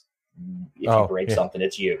says if you break something,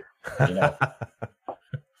 it's you.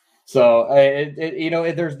 So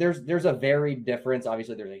there's a very difference.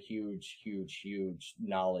 Obviously, there's a huge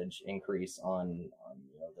knowledge increase on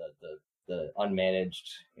the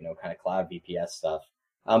unmanaged kind of cloud VPS stuff.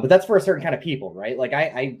 But that's for a certain kind of people, right? Like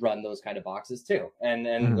I run those kind of boxes too,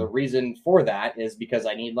 and the reason for that is because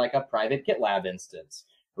I need like a private GitLab instance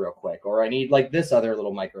real quick, or I need like this other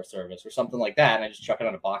little microservice or something like that, and I just chuck it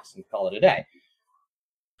on a box and call it a day.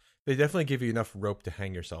 They definitely give you enough rope to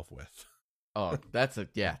hang yourself with. Oh, that's a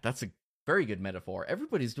very good metaphor.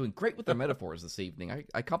 Everybody's doing great with their metaphors this evening.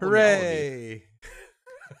 I compliment all of you.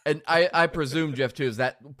 And I presume, Jeff, too, is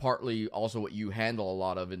that partly also what you handle a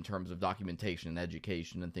lot of in terms of documentation and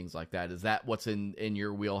education and things like that? Is that what's in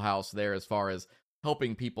your wheelhouse there as far as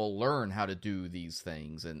helping people learn how to do these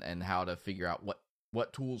things and how to figure out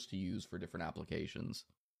what tools to use for different applications?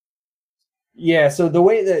 Yeah, so the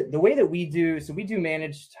way that we do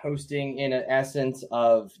managed hosting in an essence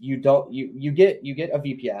of you get a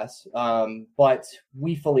VPS, but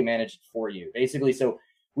we fully manage it for you. Basically, so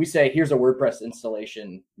we say, here's a WordPress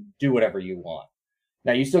installation, do whatever you want.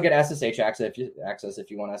 Now you still get SSH access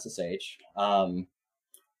if you want SSH.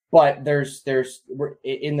 But we're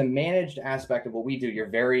in the managed aspect of what we do, you're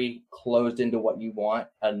very closed into what you want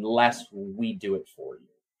unless we do it for you.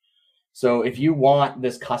 So if you want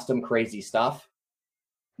this custom crazy stuff,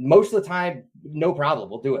 most of the time, no problem.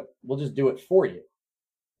 We'll do it. We'll just do it for you.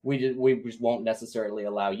 we just won't necessarily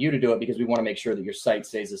allow you to do it because we want to make sure that your site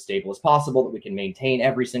stays as stable as possible, that we can maintain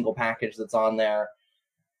every single package that's on there,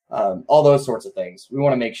 all those sorts of things. We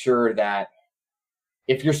want to make sure that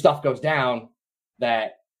if your stuff goes down,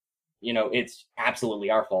 that, you know, it's absolutely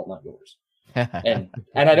our fault, not yours. and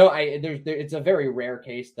I don't, it's a very rare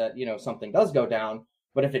case that, you know, something does go down,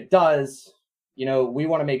 but if it does, you know, we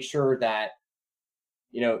want to make sure that,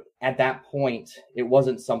 you know, at that point, it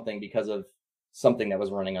wasn't something because of something that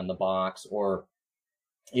was running on the box, or,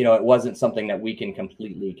 you know, it wasn't something that we can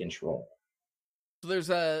completely control. So there's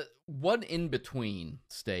a one in between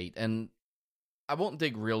state, and I won't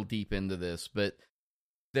dig real deep into this, but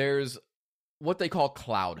there's what they call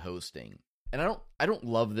cloud hosting. And I don't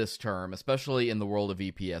love this term, especially in the world of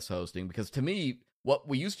VPS hosting, because to me, what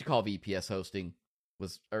we used to call VPS hosting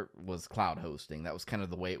was cloud hosting. That was kind of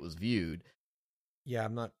the way it was viewed. Yeah,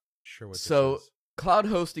 I'm not sure what this is. Cloud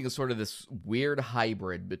hosting is sort of this weird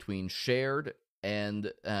hybrid between shared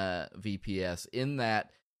and VPS, in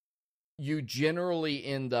that you generally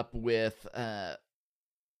end up with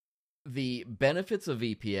the benefits of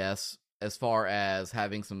VPS as far as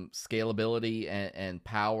having some scalability and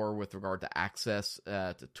power with regard to access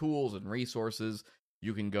to tools and resources.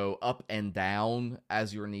 You can go up and down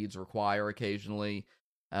as your needs require occasionally.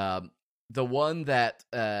 The one that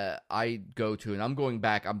I go to, and I'm going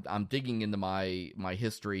back, I'm digging into my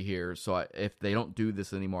history here, so if they don't do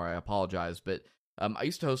this anymore, I apologize, but I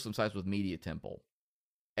used to host some sites with Media Temple.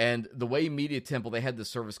 And the way Media Temple, they had this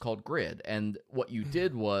service called Grid, and what you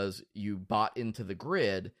did was you bought into the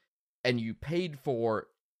Grid, and you paid for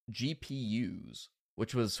GPUs,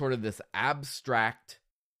 which was sort of this abstract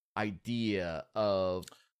idea of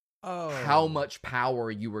how much power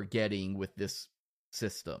you were getting with this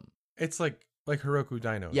system. It's like Heroku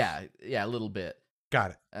Dynos. Yeah, a little bit.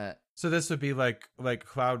 Got it. So this would be like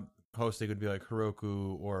cloud hosting would be like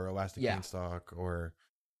Heroku or Elastic Beanstalk or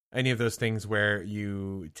any of those things where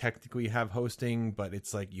you technically have hosting, but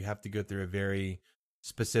it's like you have to go through a very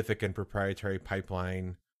specific and proprietary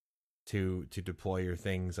pipeline to deploy your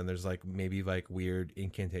things, and there's like maybe like weird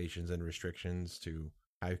incantations and restrictions to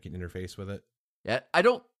how you can interface with it. Yeah, I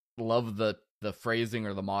don't love the phrasing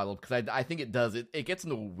or the model, because I think it does it gets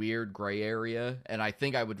into a weird gray area, and I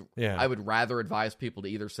think I would rather advise people to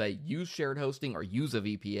either say use shared hosting or use a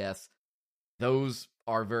VPS. Those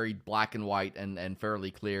are very black and white and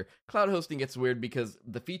fairly clear. Cloud hosting gets weird because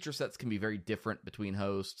the feature sets can be very different between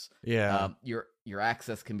hosts. Yeah. Your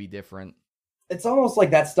access can be different. It's almost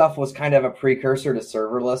like that stuff was kind of a precursor to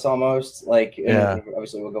serverless almost. Like,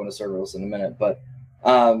 obviously we'll go into serverless in a minute, but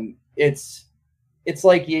it's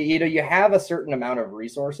like, you know, you have a certain amount of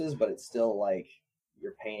resources, but it's still like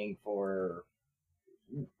you're paying for,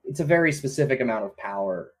 it's a very specific amount of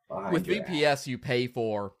power behind with VPS, you pay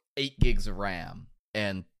for 8 gigs of RAM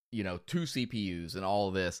and, you know, 2 CPUs and all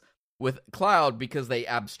of this. With cloud, because they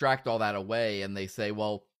abstract all that away and they say,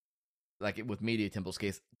 well, like with Media Temple's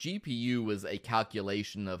case, GPU was a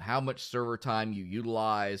calculation of how much server time you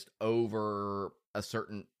utilized over a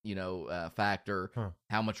certain, you know, factor,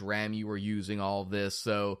 how much RAM you were using, all of this.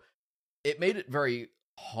 So it made it very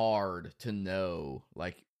hard to know,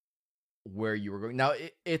 like, where you were going. Now,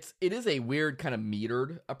 it is a weird kind of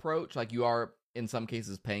metered approach. Like, you are, in some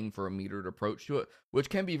cases, paying for a metered approach to it, which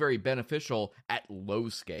can be very beneficial at low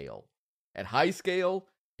scale. At high scale,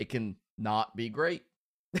 it can not be great,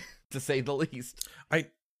 to say the least. I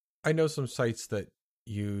know some sites that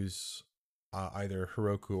use either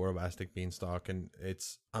Heroku or Elastic Beanstalk, and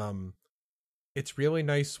it's really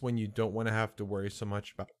nice when you don't want to have to worry so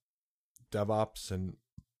much about DevOps and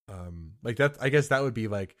like that. I guess that would be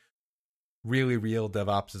like really real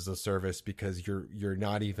DevOps as a service, because you're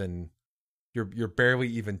not even you're barely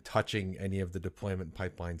even touching any of the deployment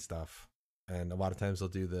pipeline stuff, and a lot of times they'll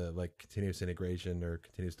do the like continuous integration or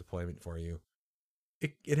continuous deployment for you.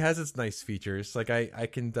 It has its nice features. Like I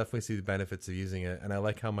can definitely see the benefits of using it, and I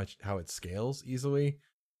like how it scales easily,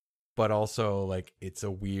 but also like it's a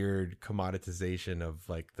weird commoditization of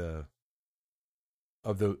like the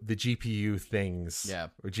GPU things. Yeah.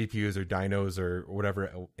 Or GPUs or dynos or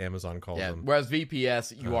whatever Amazon calls them. Whereas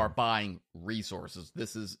VPS, you are buying resources.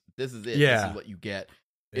 This is it. Yeah. This is what you get.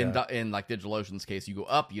 In like DigitalOcean's case, you go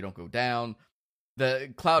up, you don't go down.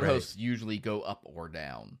 The cloud hosts usually go up or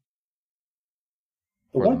down.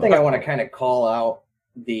 The one thing I want to kind of call out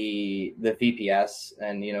the VPS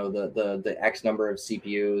and, you know, the X number of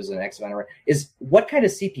CPUs and X amount of RAM is, what kind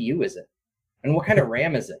of CPU is it? And what kind of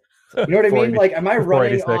RAM is it? You know what I mean? Like, am I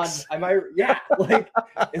running on, like,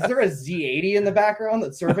 is there a Z80 in the background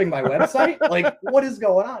that's serving my website? Like, what is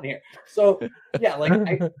going on here? So, yeah, like,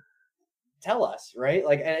 tell us, right?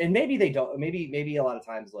 Like, and maybe they don't. Maybe a lot of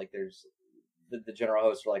times, like, there's the general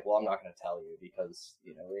hosts are like, well, I'm not going to tell you because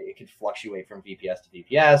it could fluctuate from VPS to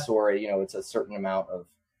VPS, or it's a certain amount of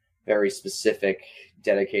very specific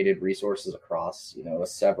dedicated resources across a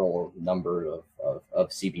several number of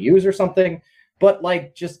CPUs or something. But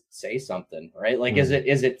like, just say something, right? Like, is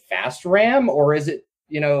it fast RAM or is it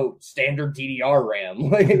standard DDR RAM?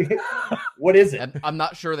 Like, what is it? I'm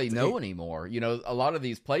not sure they know anymore. A lot of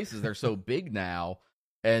these places, they're so big now,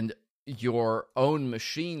 and your own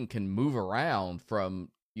machine can move around from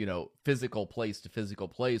physical place to physical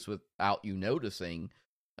place without you noticing.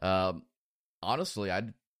 Honestly, I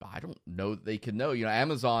don't know that they can know.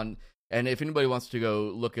 Amazon, and if anybody wants to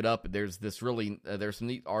go look it up, there's some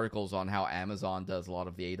neat articles on how Amazon does a lot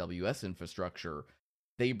of the AWS infrastructure.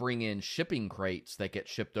 They bring in shipping crates that get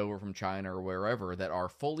shipped over from China or wherever that are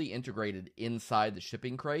fully integrated inside the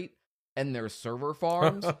shipping crate, and their server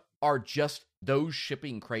farms are just those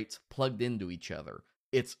shipping crates plugged into each other.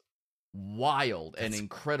 It's wild and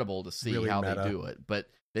incredible to see really how meta. They do it. But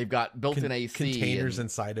they've got built-in AC. Containers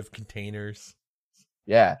inside of containers.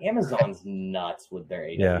 Yeah. Amazon's nuts with their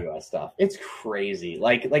AWS stuff. It's crazy.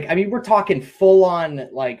 Like I mean, we're talking full-on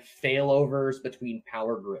like failovers between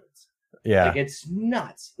power grids. Yeah, like it's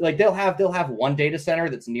nuts. Like they'll have one data center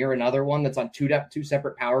that's near another one that's on two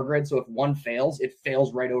separate power grids. So if one fails, it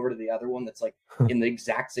fails right over to the other one that's like in the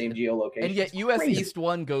exact same geolocation. And yet US East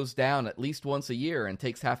 1 goes down at least once a year and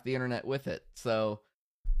takes half the internet with it. So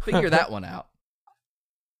figure that one out.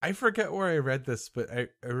 I forget where I read this, but I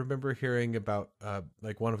remember hearing about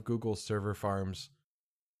like one of Google's server farms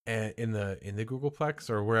in the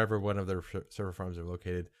Googleplex or wherever one of their server farms are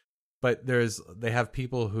located. But they have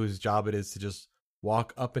people whose job it is to just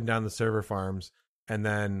walk up and down the server farms, and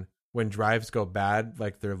then when drives go bad,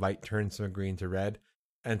 like their light turns from green to red,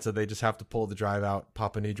 and so they just have to pull the drive out,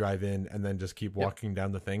 pop a new drive in, and then just keep walking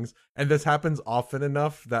down the things. And this happens often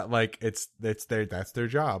enough that like that's their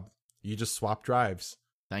job. You just swap drives.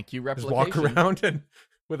 Thank you, replication. Just walk around and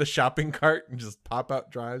with a shopping cart and just pop out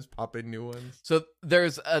drives, pop in new ones. So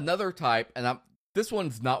there's another type, and this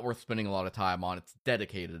one's not worth spending a lot of time on. It's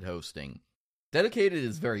dedicated hosting. Dedicated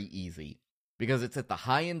is very easy because it's at the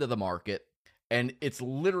high end of the market, and it's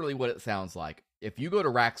literally what it sounds like. If you go to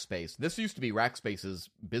Rackspace, this used to be Rackspace's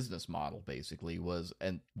business model, basically,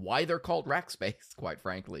 and why they're called Rackspace, quite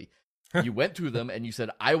frankly. You went to them and you said,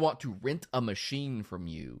 I want to rent a machine from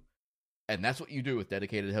you. And that's what you do with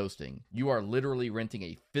dedicated hosting. You are literally renting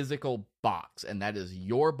a physical box, and that is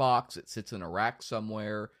your box. It sits in a rack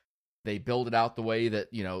somewhere. They build it out the way that,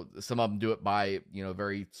 some of them do it by,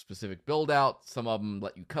 very specific build out. Some of them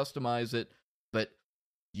let you customize it. But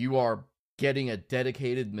you are getting a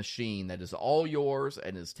dedicated machine that is all yours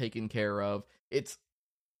and is taken care of. It's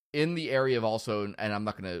in the area of also,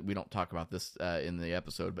 and we don't talk about this in the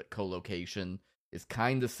episode, but co-location is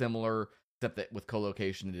kind of similar, except that with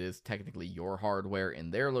co-location, it is technically your hardware in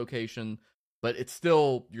their location. But it's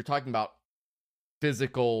still, you're talking about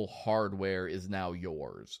physical hardware is now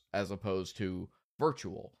yours, as opposed to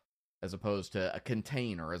virtual, as opposed to a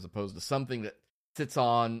container, as opposed to something that sits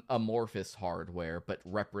on amorphous hardware but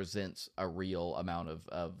represents a real amount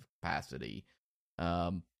of capacity.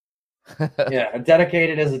 Yeah, a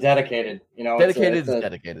dedicated is a dedicated. Dedicated is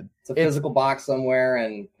dedicated. It's a physical box somewhere,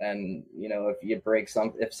 and if you break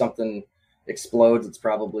if something explodes, it's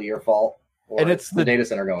probably your fault, or and it's the data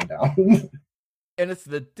center going down. And it's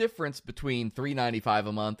the difference between $395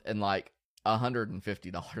 a month and like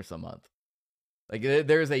 $150 a month. Like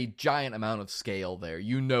there's a giant amount of scale there.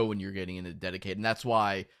 When you're getting into dedicated, and that's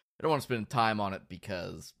why I don't want to spend time on it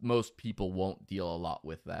because most people won't deal a lot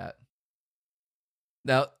with that.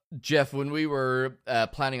 Now, Jeff, when we were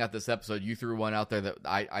planning out this episode, you threw one out there that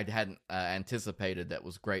I hadn't anticipated that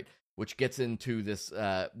was great, which gets into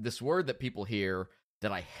this word that people hear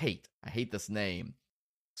that I hate. I hate this name,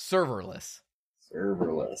 serverless.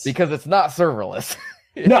 Serverless. Because it's not serverless.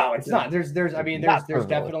 No, it's not. There's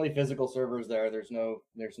definitely physical servers there. There's no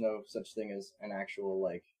such thing as an actual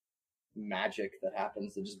like magic that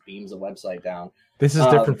happens that just beams a website down. This is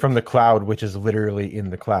different from the cloud, which is literally in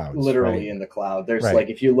the clouds. Literally in the cloud. There's like,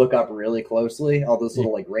 if you look up really closely, all those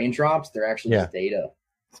little like raindrops, they're actually just data.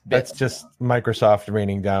 That's just Microsoft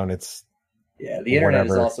raining down. The internet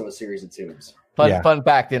is also a series of tubes. Fun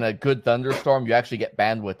fact, in a good thunderstorm, you actually get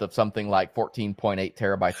bandwidth of something like 14.8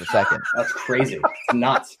 terabytes a second. That's crazy. It's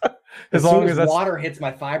nuts. As soon as water hits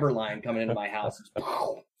my fiber line coming into my house, it just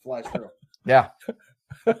flies through. Yeah.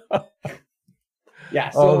 Yeah.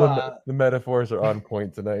 So the metaphors are on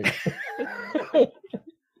point tonight.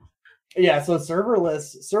 Yeah, so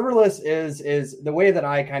serverless is the way that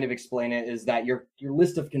I kind of explain it is that your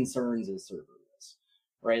list of concerns is serverless,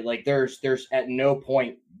 right? Like there's at no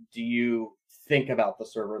point do you think about the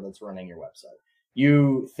server that's running your website.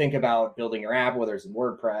 You think about building your app, whether it's in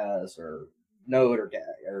WordPress or Node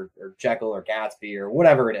or Jekyll or Gatsby or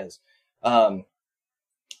whatever it is.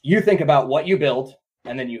 You think about what you build,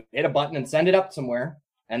 and then you hit a button and send it up somewhere,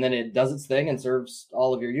 and then it does its thing and serves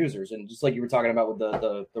all of your users. And just like you were talking about with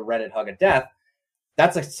the Reddit hug of death,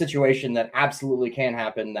 that's a situation that absolutely can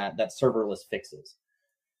happen that serverless fixes.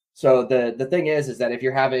 So the thing is that if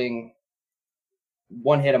you're having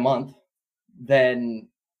one hit a month, then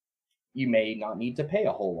you may not need to pay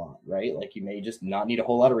a whole lot, right? Like you may just not need a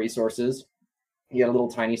whole lot of resources. You got a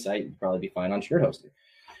little tiny site, you'd probably be fine on shared hosting.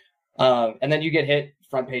 And then you get hit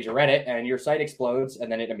front page of Reddit and your site explodes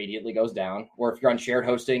and then it immediately goes down. Or if you're on shared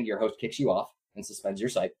hosting, your host kicks you off and suspends your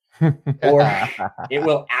site. Or it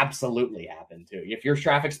will absolutely happen too. If your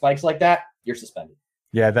traffic spikes like that, you're suspended.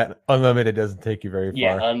 Yeah, that unlimited doesn't take you very far.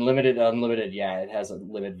 Yeah, unlimited. Yeah, it has a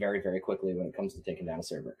limit very, very quickly when it comes to taking down a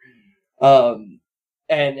server. And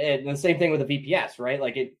the same thing with a VPS, right?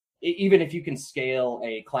 Like even if you can scale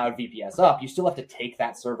a cloud VPS up, you still have to take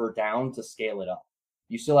that server down to scale it up.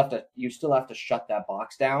 You still have to shut that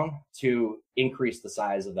box down to increase the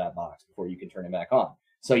size of that box before you can turn it back on.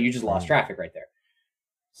 So you just lost traffic right there.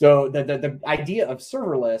 So the idea of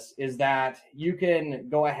serverless is that you can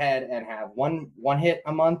go ahead and have one hit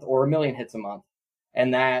a month or 1 million hits a month,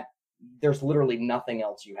 and that there's literally nothing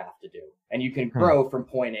else you have to do, and you can grow from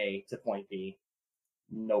point A to point B,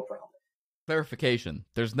 no problem. Clarification: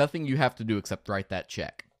 there's nothing you have to do except write that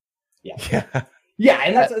check. Yeah,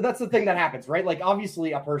 and that's the thing that happens, right? Like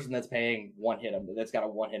obviously, a person that's paying that's got a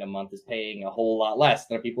 1 hit a month is paying a whole lot less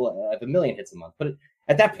than people at 1 million hits a month. But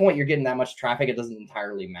at that point, you're getting that much traffic; it doesn't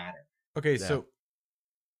entirely matter. Okay, so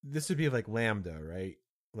this would be like Lambda, right?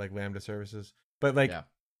 Like Lambda services, but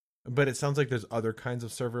but it sounds like there's other kinds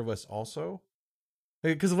of serverless also,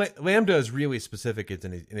 because Lambda is really specific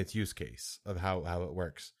in its use case of how it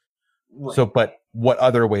works. Right. So, but what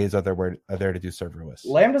other ways are there to do serverless?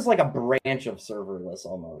 Lambda's like a branch of serverless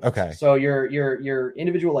almost. Okay. So your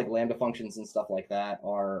individual like Lambda functions and stuff like that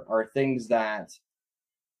are things that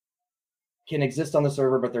can exist on the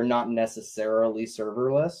server, but they're not necessarily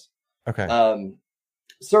serverless. Okay.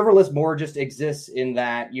 Serverless more just exists in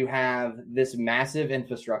that you have this massive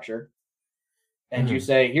infrastructure and you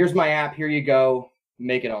say, here's my app, here you go,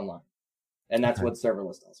 make it online. And that's what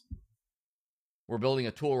serverless does. We're building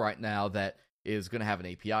a tool right now that is going to have an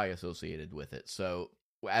API associated with it. So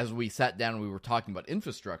as we sat down and we were talking about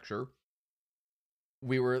infrastructure,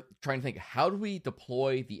 we were trying to think, how do we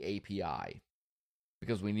deploy the API?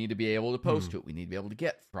 Because we need to be able to post to it. We need to be able to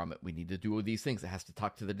get from it. We need to do all these things. It has to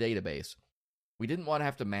talk to the database. We didn't want to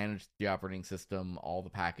have to manage the operating system, all the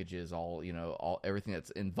packages, all everything that's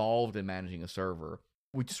involved in managing a server.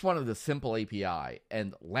 We just wanted a simple API,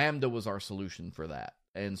 and Lambda was our solution for that.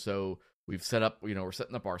 And so we've set up, we're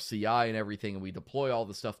setting up our CI and everything, and we deploy all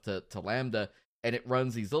the stuff to Lambda, and it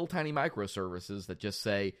runs these little tiny microservices that just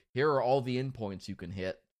say, here are all the endpoints you can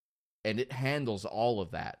hit, and it handles all of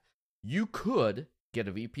that. You could get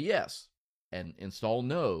a VPS and install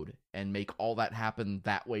Node and make all that happen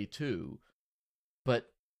that way too. But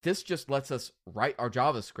this just lets us write our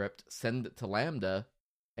JavaScript, send it to Lambda,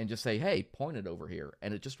 and just say, hey, point it over here,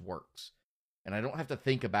 and it just works. And I don't have to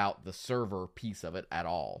think about the server piece of it at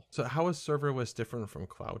all. So how is serverless different from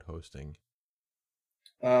cloud hosting?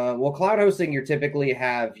 Well, cloud hosting, you typically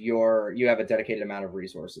have a dedicated amount of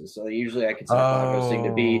resources. So usually I consider cloud hosting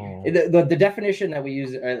to be the definition that we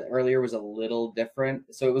used earlier was a little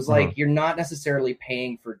different. So it was like you're not necessarily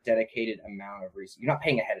paying for dedicated amount of resources. You're not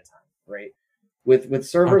paying ahead of time, right? With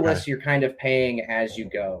serverless, you're kind of paying as you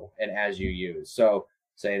go and as you use. So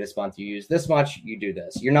say this month you use this much, you do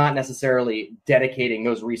this. You're not necessarily dedicating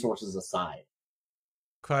those resources aside.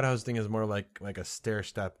 Cloud hosting is more like a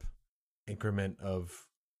stair-step increment of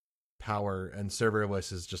power, and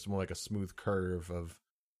serverless is just more like a smooth curve of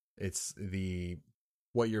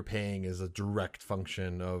what you're paying is a direct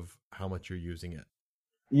function of how much you're using it.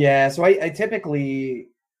 Yeah, so I typically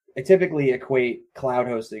equate cloud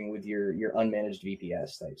hosting with your unmanaged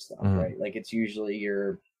VPS type stuff, right? Like it's usually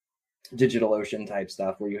your DigitalOcean type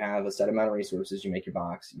stuff where you have a set amount of resources, you make your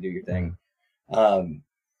box, you do your thing, and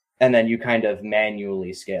then you kind of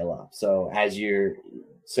manually scale up. So as your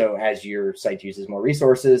site uses more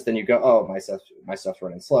resources, then you go, oh, my stuff's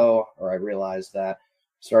running slow, or I realize that I'm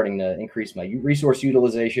starting to increase my resource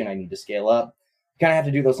utilization, I need to scale up. kind of have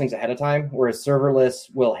to do those things ahead of time, whereas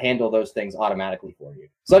serverless will handle those things automatically for you.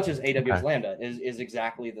 Such as AWS Lambda is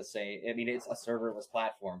exactly the same. I mean, it's a serverless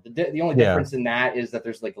platform. The only difference in that is that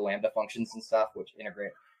there's like the Lambda functions and stuff, which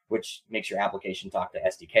makes your application talk to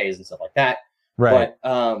SDKs and stuff like that. Right.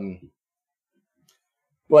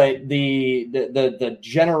 But the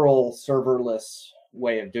general serverless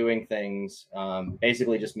way of doing things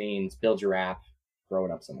basically just means build your app, throw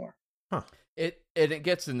it up somewhere. Huh. It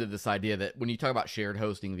gets into this idea that when you talk about shared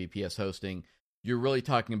hosting, VPS hosting, you're really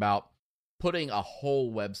talking about putting a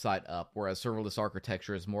whole website up, whereas serverless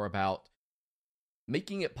architecture is more about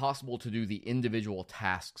making it possible to do the individual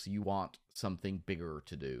tasks you want something bigger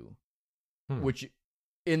to do. Which,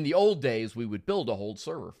 in the old days, we would build a whole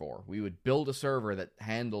server for. We would build a server that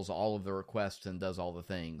handles all of the requests and does all the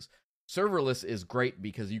things. Serverless is great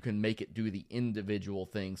because you can make it do the individual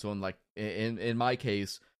thing. So in my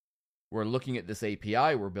case, we're looking at this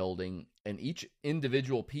API we're building, and each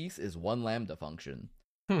individual piece is one Lambda function.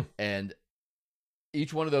 And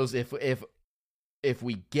each one of those, if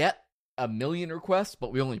we get 1 million requests,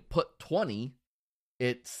 but we only put 20,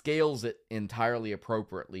 it scales it entirely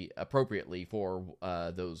appropriately for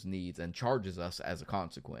those needs and charges us as a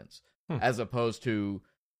consequence, as opposed to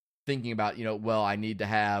thinking about, well, I need to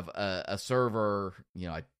have a server,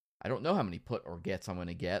 I don't know how many put or gets I'm going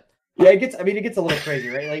to get. Yeah, it gets a little crazy,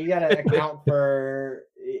 right? Like you got to account for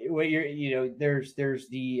what there's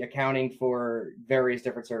the accounting for various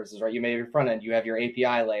different services, right? You may have your front end, you have your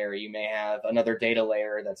API layer, you may have another data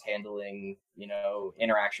layer that's handling,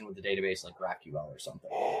 interaction with the database like GraphQL or something.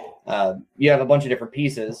 You have a bunch of different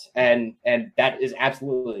pieces, and that is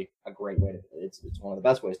absolutely a great way to. It's one of the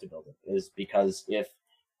best ways to build it, is because if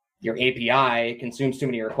your API consumes too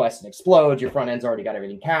many requests and explodes, your front end's already got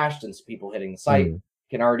everything cached, and so people hitting the site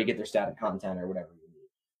can already get their static content or whatever you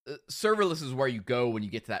need. Serverless is where you go when you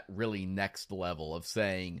get to that really next level of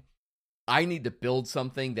saying, I need to build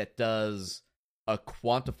something that does a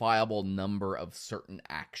quantifiable number of certain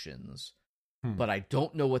actions, but I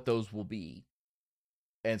don't know what those will be.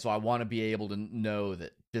 And so I want to be able to know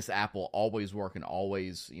that this app will always work and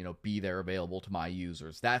always, be there available to my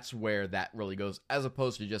users. That's where that really goes, as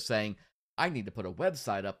opposed to just saying, I need to put a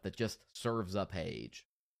website up that just serves a page.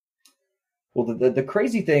 Well, the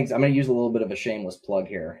crazy things, I'm going to use a little bit of a shameless plug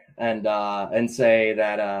here and say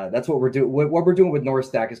that that's what we're doing. What we're doing with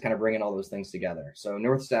NorthStack is kind of bringing all those things together. So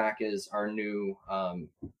NorthStack is our new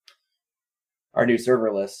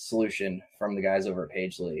serverless solution from the guys over at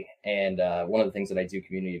Pagely, and one of the things that I do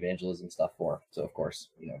community evangelism stuff for. So of course,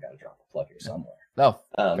 got to drop a plug here somewhere. No,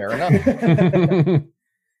 fair enough.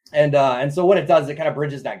 And so what it does, it kind of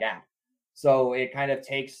bridges that gap. So it kind of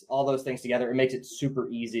takes all those things together. It makes it super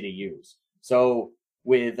easy to use. So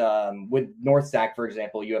with NorthStack, for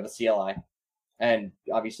example, you have a CLI, and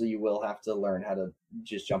obviously you will have to learn how to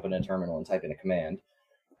just jump in a terminal and type in a command.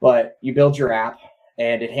 But you build your app,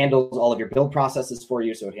 and it handles all of your build processes for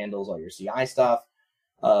you. So it handles all your CI stuff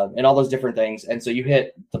and all those different things. And so you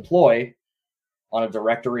hit deploy on a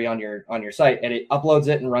directory on your site, and it uploads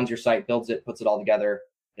it and runs your site, builds it, puts it all together.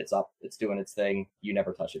 It's up. It's doing its thing. You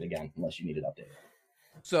never touch it again unless you need it updated.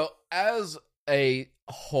 So as a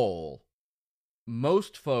whole,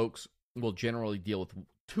 most folks will generally deal with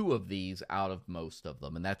two of these out of most of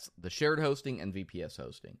them, and that's the shared hosting and VPS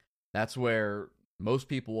hosting. That's where most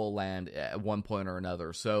people will land at one point or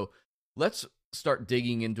another. So let's start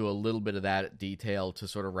digging into a little bit of that detail to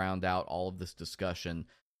sort of round out all of this discussion.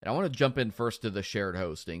 And I want to jump in first to the shared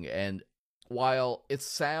hosting. And while it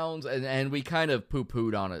sounds, and we kind of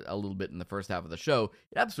poo-pooed on it a little bit in the first half of the show,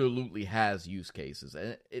 it absolutely has use cases,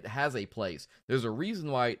 and it has a place. There's a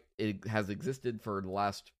reason why it has existed for the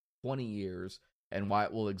last 20 years, and why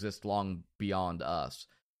it will exist long beyond us.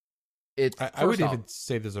 I would even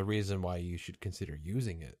say there's a reason why you should consider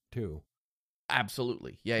using it, too.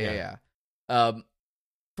 Absolutely. Yeah.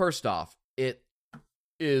 First off, it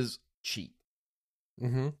is cheap.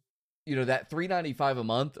 Mm-hmm. That $3.95 a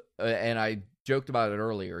month, and I joked about it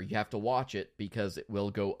earlier, you have to watch it because it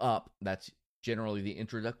will go up. That's generally the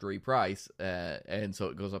introductory price, and so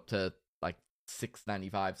it goes up to like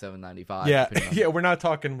 $6.95, $7.95. Yeah, we're not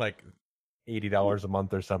talking like $80 a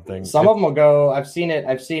month or something. Some of them will go. I've seen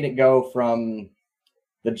it go from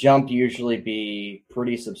the jump usually be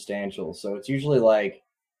pretty substantial. So it's usually like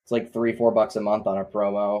 $3-4 a month on a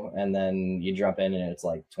promo, and then you jump in and it's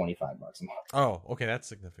like $25 a month. Oh, okay, that's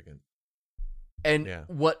significant. And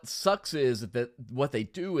what sucks is that what they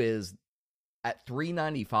do is at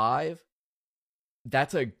 $3.95,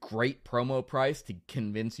 that's a great promo price to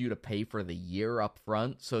convince you to pay for the year up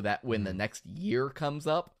front, so that when the next year comes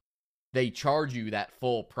up, they charge you that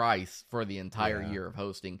full price for the entire year of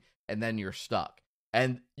hosting, and then you're stuck.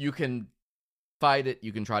 And you can fight it.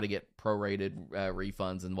 You can try to get prorated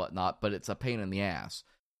refunds and whatnot, but it's a pain in the ass.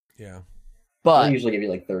 Yeah. They But usually give you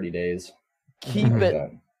like 30 days. keep Like it,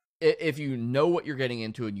 that. if you know what you're getting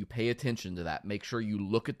into and you pay attention to that, make sure you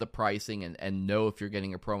look at the pricing and know if you're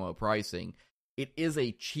getting a promo pricing. It is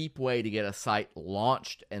a cheap way to get a site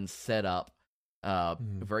launched and set up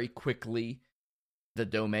very quickly. The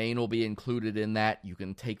domain will be included in that. You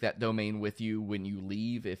can take that domain with you when you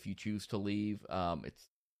leave if you choose to leave. It's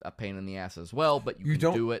a pain in the ass as well, but you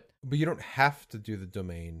can do it. But you don't have to do the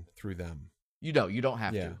domain through them. You don't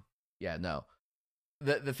have to. Yeah, no.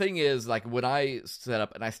 The thing is, like, when I set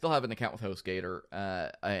up, and I still have an account with HostGator,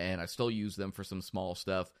 and I still use them for some small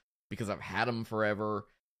stuff because I've had them forever,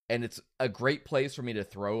 and it's a great place for me to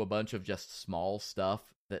throw a bunch of just small stuff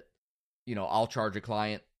that, I'll charge a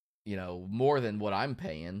client, more than what I'm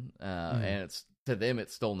paying, and it's to them,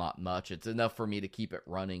 it's still not much. It's enough for me to keep it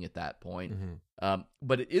running at that point.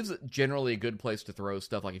 But it is generally a good place to throw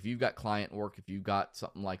stuff. Like if you've got client work, if you've got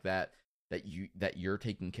something like that you're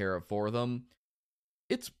taking care of for them,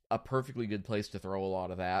 it's a perfectly good place to throw a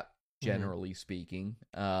lot of that, generally speaking.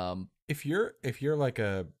 If you're like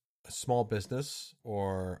a small business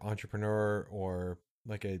or entrepreneur or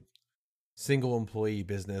like a single employee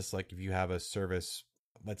business, like if you have a service,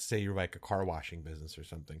 let's say you're like a car washing business or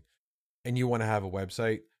something, and you want to have a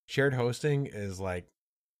website, shared hosting is like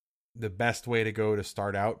the best way to go to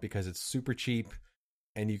start out because it's super cheap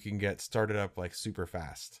and you can get started up like super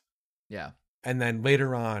fast. Yeah. And then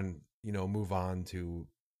later on, move on to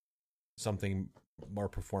something more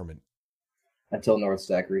performant. Until North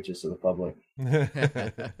Stack reaches to the public.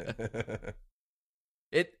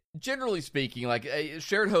 It, generally speaking, like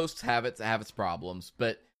shared hosts have its problems,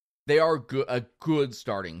 but they are a good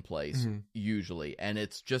starting place usually, and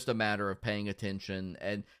it's just a matter of paying attention.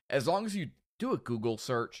 And as long as you do a Google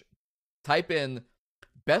search, type in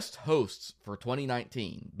best hosts for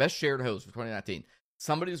 2019, best shared hosts for 2019.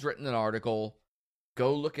 Somebody's written an article.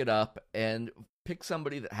 Go look it up and pick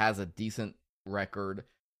somebody that has a decent record.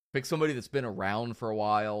 Pick somebody that's been around for a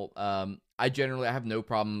while. I have no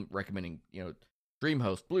problem recommending,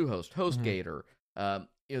 DreamHost, Bluehost, HostGator.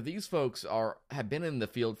 These folks have been in the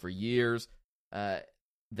field for years.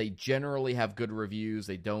 They generally have good reviews.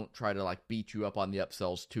 They don't try to like beat you up on the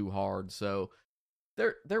upsells too hard, so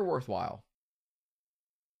they're worthwhile.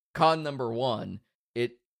 Con number one,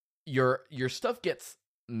 your stuff gets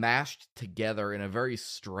mashed together in a very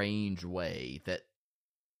strange way that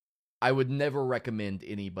I would never recommend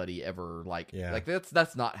anybody ever like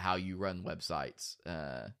that's not how you run websites.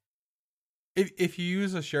 If you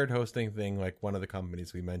use a shared hosting thing like one of the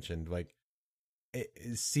companies we mentioned, like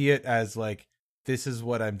see it as like this is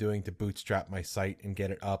what I'm doing to bootstrap my site and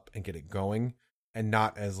get it up and get it going, and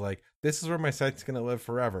not as like this is where my site's going to live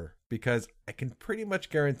forever, because I can pretty much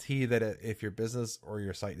guarantee that if your business or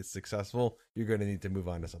your site is successful, you're going to need to move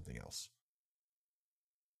on to something else.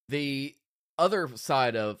 The other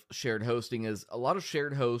side of shared hosting is a lot of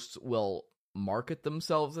shared hosts will market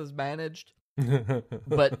themselves as managed,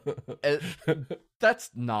 but that's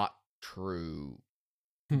not true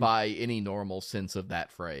by any normal sense of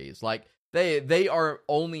that phrase. Like they are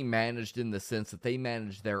only managed in the sense that they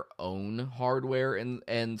manage their own hardware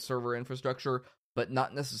and server infrastructure, but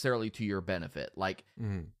not necessarily to your benefit. Like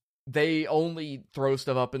they only throw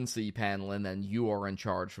stuff up in cPanel and then you are in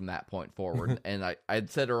charge from that point forward. And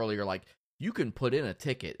I'd said earlier, like, you can put in a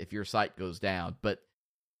ticket if your site goes down, but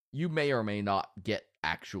you may or may not get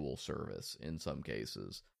actual service in some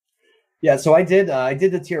cases. Yeah, so I did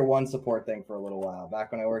the tier 1 support thing for a little while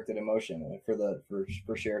back when I worked at Emotion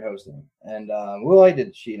for shared hosting, and I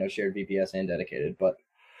did shared VPS and dedicated, but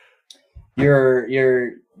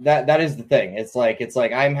that is the thing. It's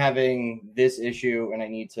like I'm having this issue and I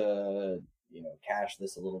need to cache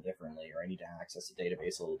this a little differently, or I need to access a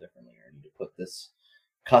database a little differently, or I need to put this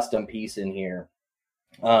custom piece in here.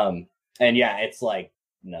 And yeah, it's like,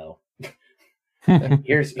 no.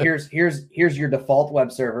 here's your default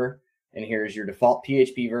web server, and here's your default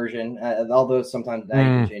PHP version. Although sometimes now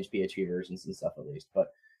you can change PHP versions and stuff at least, but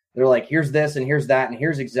they're like, here's this and here's that, and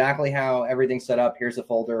here's exactly how everything's set up. Here's a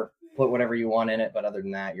folder, put whatever you want in it, but other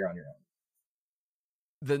than that, you're on your own.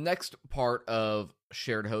 The next part of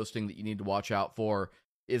shared hosting that you need to watch out for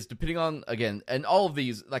is, depending on, again, and all of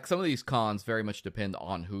these, like some of these cons very much depend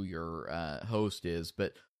on who your host is,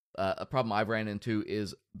 but a problem I've ran into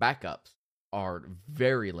is backups are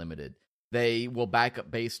very limited. They will back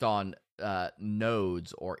up based on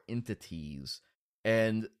nodes or entities,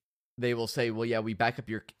 and they will say, well, yeah, we back up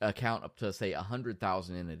your account up to, say,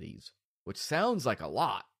 100,000 entities, which sounds like a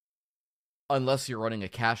lot, unless you're running a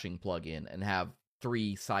caching plugin and have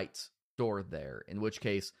 3 sites, stored there, in which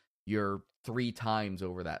case you're 3 times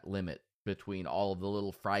over that limit between all of the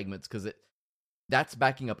little fragments, because that's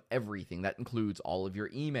backing up everything. That includes all of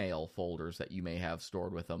your email folders that you may have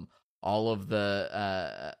stored with them, all of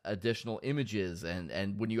the additional images,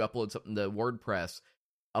 and when you upload something to WordPress,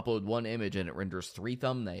 upload one image and it renders 3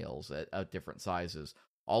 thumbnails at different sizes.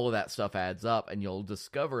 All of that stuff adds up, and you'll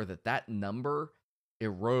discover that number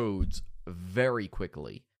erodes very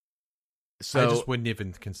quickly. So I just wouldn't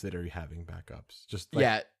even consider having backups. Just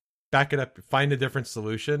back it up, find a different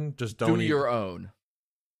solution. Just don't do your own.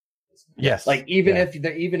 Yes, like even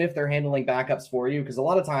if they're handling backups for you, because a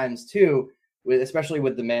lot of times too, especially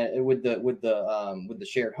with the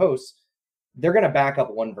shared hosts, they're going to back up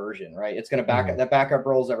one version, right? It's going to back up, that backup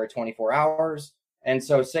rolls every 24 hours. And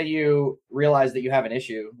so say you realize that you have an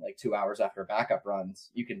issue like 2 hours after a backup runs,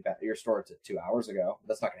 you're stored to 2 hours ago.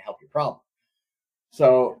 That's not going to help your problem.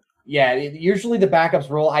 So yeah, usually the backups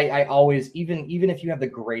roll. I always, even if you have the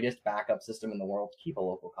greatest backup system in the world, keep a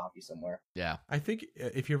local copy somewhere. Yeah. I think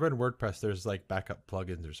if you run WordPress, there's like backup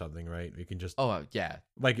plugins or something, right? You can just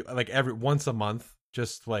like every once a month,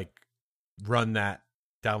 just like run that,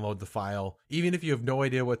 download the file, even if you have no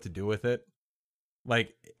idea what to do with it.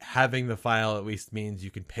 Like having the file at least means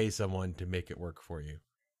you can pay someone to make it work for you.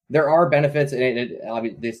 There are benefits,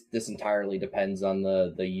 and this entirely depends on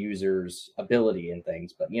the user's ability and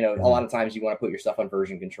things. But a lot of times you want to put your stuff on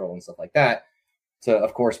version control and stuff like that to,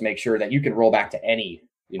 of course, make sure that you can roll back to any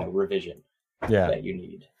revision that you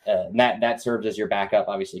need. And that serves as your backup.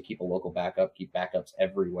 Obviously, keep a local backup. Keep backups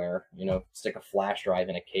everywhere. Stick a flash drive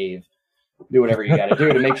in a cave. Do whatever you got to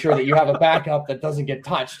do to make sure that you have a backup that doesn't get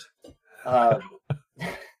touched. Get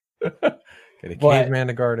a caveman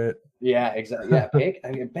to guard it. Yeah, exactly. Yeah,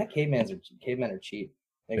 I bet cavemen are cheap.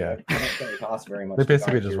 They don't cost very much. They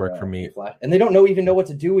basically just work for meat, and they don't even know what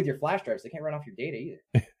to do with your flash drives. They can't run off your data either.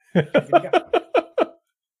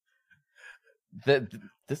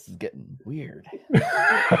 This is getting weird.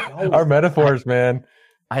 Our metaphors, man.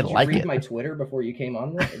 I like read it. My Twitter before you came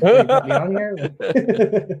on there. You put me on here.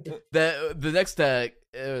 The next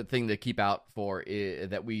thing to keep out for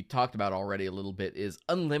that we talked about already a little bit is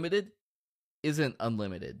unlimited isn't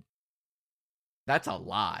unlimited. That's a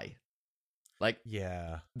lie. Like,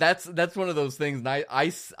 yeah, that's one of those things, and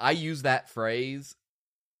I use that phrase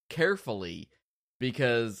carefully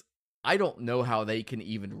because I don't know how they can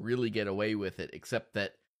even really get away with it, except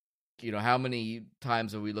that, how many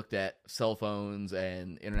times have we looked at cell phones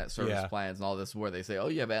and internet service plans and all this where they say, oh,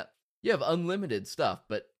 you have unlimited stuff,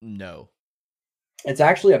 but no. It's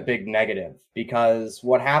actually a big negative, because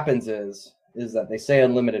what happens is that they say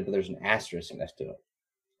unlimited, but there's an asterisk next to it,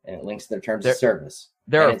 and it links to their terms of service.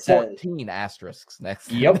 There are 14 asterisks next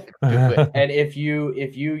to it. And if you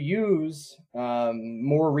use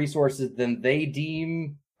more resources than they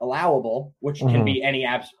deem allowable, which can be any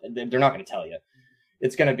they're not going to tell you.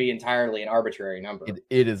 It's going to be entirely an arbitrary number.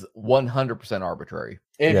 It is 100% arbitrary.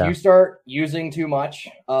 If you start using too much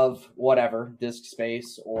of whatever, disk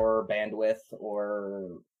space or bandwidth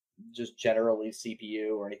or just generally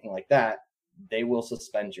CPU or anything like that, they will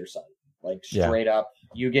suspend your site. Like straight up,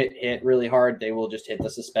 you get hit really hard, they will just hit the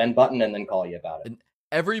suspend button and then call you about it. And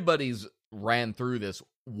everybody's ran through this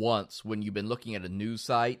once when you've been looking at a news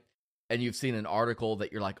site and you've seen an article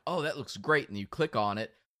that you're like, oh, that looks great. And you click on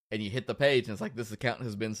it and you hit the page and it's like, this account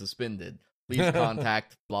has been suspended. Please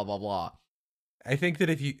contact blah, blah, blah. I think that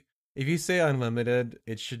if you say unlimited,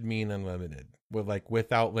 it should mean unlimited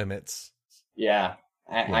without limits. Yeah.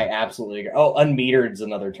 I absolutely agree. Oh, unmetered's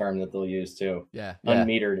another term that they'll use too. Yeah.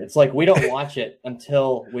 Unmetered. It's like we don't watch it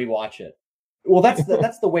until we watch it. Well, that's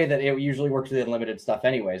the way that it usually works with the unlimited stuff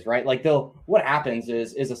anyways, right? Like what happens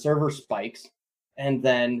is a server spikes and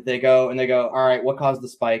then they go, all right, what caused the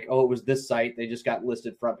spike? Oh, it was this site. They just got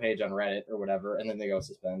listed front page on Reddit or whatever. And then they go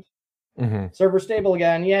suspend. Mm-hmm. Server stable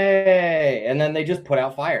again. Yay. And then they just put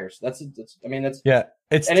out fires. It's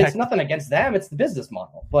nothing against them. It's the business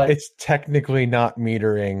model, but it's technically not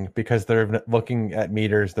metering because they're looking at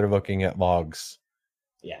meters. They're looking at logs.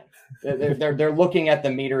 Yeah. They're looking at the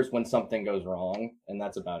meters when something goes wrong, and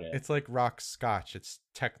that's about it. It's like rock scotch. It's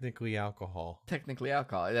technically alcohol.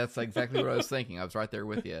 That's exactly what I was thinking. I was right there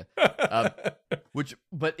with you.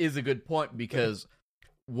 But is a good point, because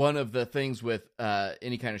one of the things with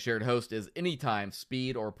any kind of shared host is anytime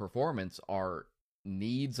speed or performance are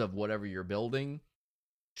needs of whatever you're building,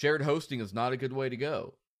 shared hosting is not a good way to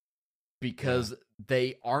go, because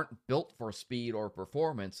they aren't built for speed or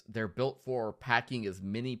performance. They're built for packing as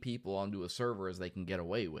many people onto a server as they can get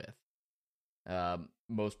away with.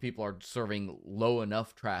 Most people are serving low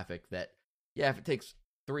enough traffic that, if it takes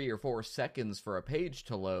 3 or 4 seconds for a page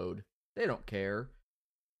to load, they don't care.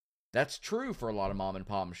 That's true for a lot of mom and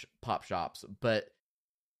pop shops, but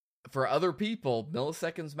for other people,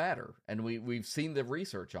 milliseconds matter, and we've seen the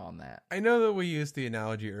research on that. I know that we used the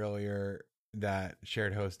analogy earlier that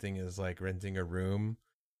shared hosting is like renting a room,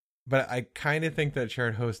 but I kind of think that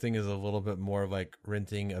shared hosting is a little bit more like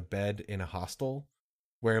renting a bed in a hostel,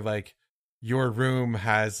 where like your room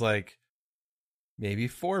has like maybe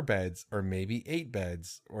 4 beds or maybe 8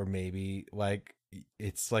 beds, or maybe like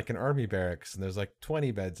it's like an army barracks and there's like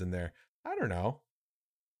 20 beds in there. I don't know.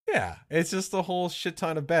 Yeah, it's just a whole shit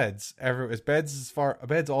ton of beds. Beds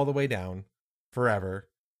all the way down forever.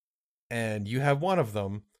 And you have one of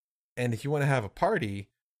them. And if you want to have a party,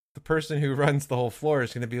 the person who runs the whole floor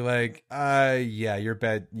is going to be like, yeah, your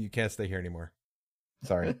bed, you can't stay here anymore.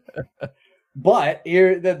 Sorry. But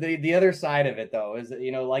here, the other side of it, though, is,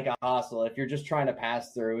 you know, like a hostel, if you're just trying to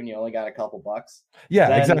pass through and you only got a couple bucks.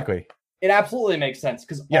 Yeah, exactly. It absolutely makes sense,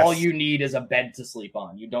 because Yes. all you need is a bed to sleep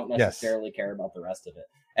on. You don't necessarily care about the rest of it.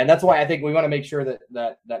 And that's why I think we want to make sure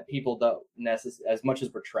that people don't as much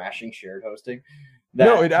as we're trashing shared hosting,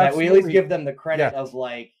 that we at least give them the credit of,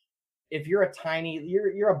 like, if you're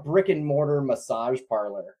you're a brick and mortar massage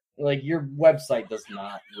parlor, like, your website does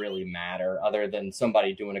not really matter other than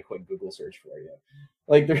somebody doing a quick Google search for you.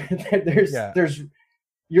 Like,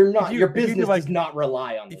 your business does not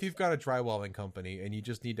rely on this. If you've got a drywalling company and you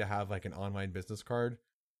just need to have like an online business card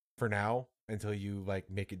for now until you like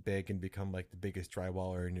make it big and become like the biggest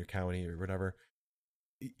drywaller in your county or whatever,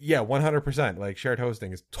 yeah, 100%. Like, shared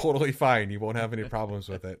hosting is totally fine. You won't have any problems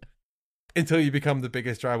with it until you become the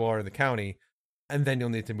biggest drywaller in the county, and then you'll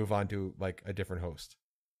need to move on to like a different host.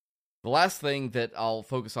 The last thing that I'll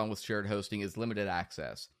focus on with shared hosting is limited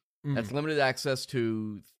access. That's limited access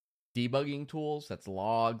to debugging tools, that's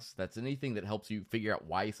logs, that's anything that helps you figure out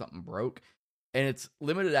why something broke, and it's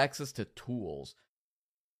limited access to tools.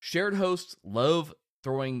 Shared hosts love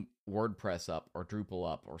throwing WordPress up or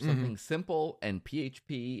Drupal up or something simple and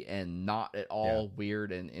PHP and not at all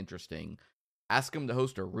weird and interesting. Ask them to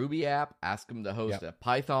host a Ruby app, ask them to host a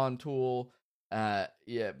Python tool.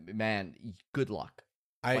 Man, good luck.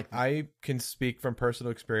 I can speak from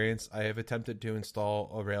personal experience. I have attempted to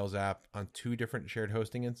install a Rails app on 2 different shared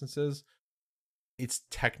hosting instances. It's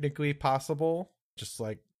technically possible, just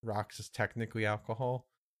like rocks is technically alcohol,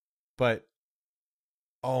 but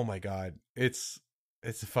oh my god, it's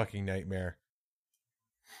a fucking nightmare.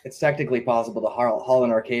 It's technically possible to haul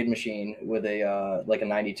an arcade machine with a like a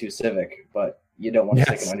 92 Civic, but you don't want to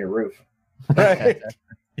stick it on your roof. Right.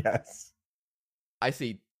 Yes. I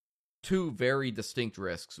see 2 very distinct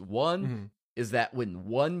risks. One is that when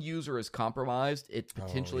one user is compromised, it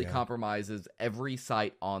potentially compromises every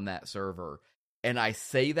site on that server. And I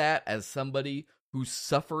say that as somebody who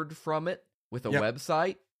suffered from it with a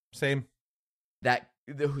website. Same.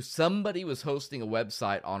 Somebody was hosting a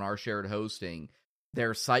website on our shared hosting.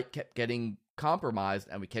 Their site kept getting compromised,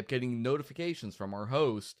 and we kept getting notifications from our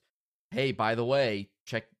host. Hey, by the way,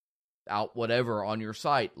 check out whatever on your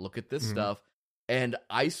site. Look at this stuff. And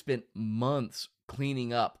I spent months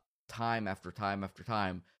cleaning up time after time after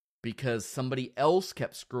time because somebody else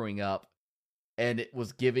kept screwing up, and it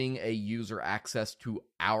was giving a user access to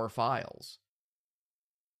our files.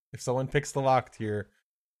 If someone picks the lock to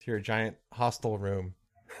your giant hostel room,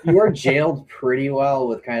 you are jailed pretty well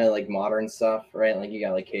with kind of like modern stuff, right? Like, you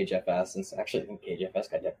got like KJFS, and actually I think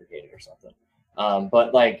KJFS got deprecated or something.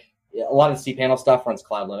 But like, a lot of the cPanel stuff runs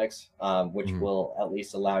Cloud Linux, which will at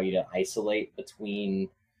least allow you to isolate between,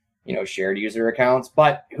 you know, shared user accounts.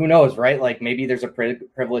 But who knows, right? Like, maybe there's a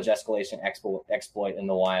privilege escalation exploit in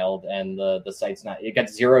the wild, and the site's it got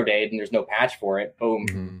 0-dayed and there's no patch for it.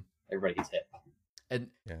 Boom, everybody gets hit. And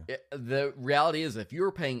the reality is, if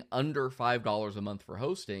you're paying under $5 a month for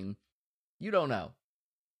hosting, you don't know.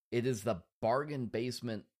 It is the bargain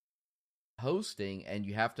basement hosting, and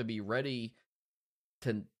you have to be ready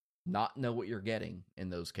to not know what you're getting in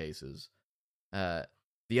those cases. The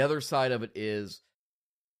other side of it is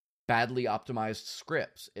badly optimized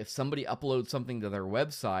scripts. If somebody uploads something to their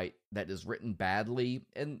website that is written badly,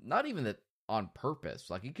 and not even that on purpose,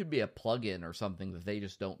 like it could be a plugin or something that they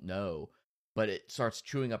just don't know, but it starts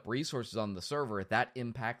chewing up resources on the server, that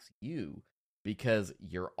impacts you because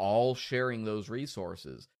you're all sharing those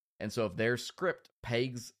resources. And so if their script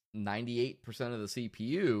pegs 98% of the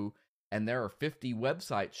CPU, and there are 50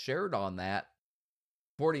 websites shared on that,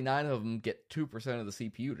 49 of them get 2% of the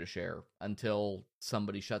CPU to share until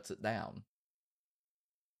somebody shuts it down.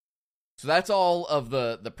 So that's all of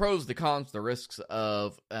the pros, the cons, the risks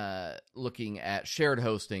of looking at shared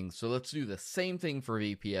hosting. So let's do the same thing for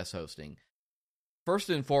VPS hosting.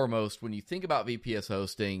 First and foremost, when you think about VPS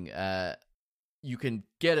hosting, you can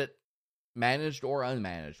get it managed or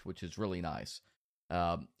unmanaged, which is really nice.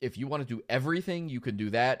 If you want to do everything, you can do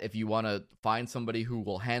that. If you want to find somebody who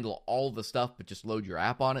will handle all the stuff but just load your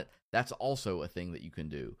app on it, that's also a thing that you can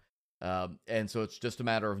do. And so it's just a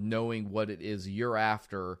matter of knowing what it is you're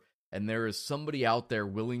after, and there is somebody out there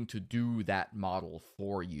willing to do that model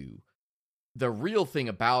for you. The real thing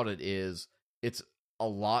about it is it's a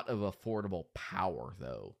lot of affordable power,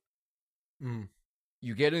 though.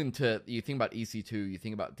 You get into, you think about EC2, you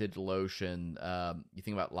think about DigitalOcean, you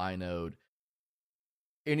think about Linode.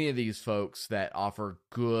 Any of these folks that offer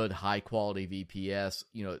good, high-quality VPS,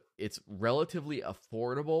 it's relatively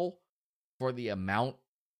affordable for the amount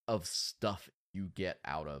of stuff you get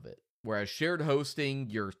out of it. Whereas shared hosting,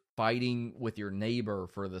 you're fighting with your neighbor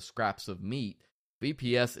for the scraps of meat.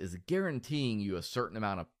 VPS is guaranteeing you a certain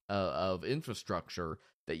amount of infrastructure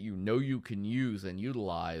that you can use and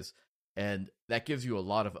utilize, and that gives you a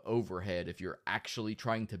lot of overhead if you're actually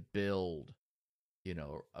trying to build,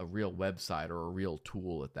 a real website or a real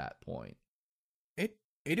tool at that point.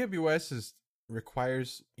 AWS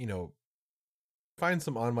requires, find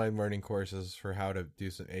some online learning courses for how to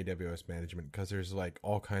do some AWS management, because there's like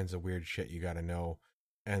all kinds of weird shit you got to know,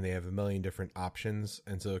 and they have a million different options,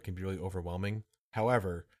 and so it can be really overwhelming.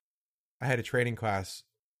 However, I had a training class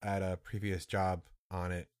at a previous job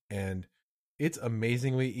on it, and it's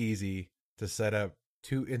amazingly easy to set up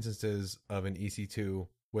 2 instances of an EC2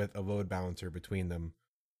 with a load balancer between them,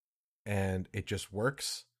 and it just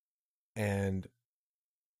works, and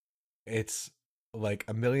it's like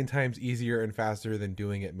a million times easier and faster than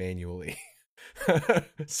doing it manually.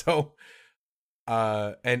 So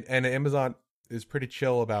and Amazon is pretty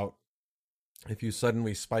chill about, if you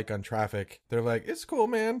suddenly spike on traffic, they're like, it's cool,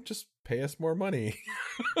 man, just pay us more money.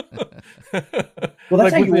 Well,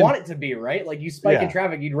 that's how you want it to be, right? Like, you spike in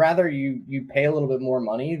traffic, you'd rather you pay a little bit more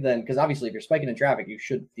money than, because obviously if you're spiking in traffic, you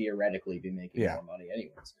should theoretically be making more money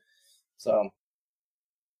anyways. So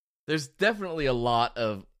there's definitely a lot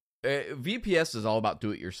of VPS is all about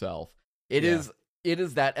do it yourself. It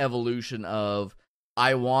is that evolution of,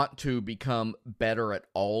 I want to become better at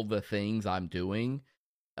all the things I'm doing.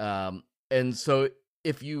 And so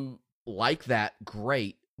if you like that,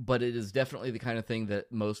 great, but it is definitely the kind of thing that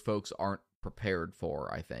most folks aren't prepared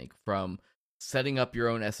for, I think. From setting up your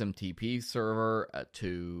own SMTP server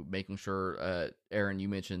to making sure, Aaron, you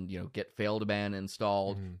mentioned, get fail2ban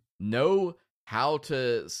installed. Know how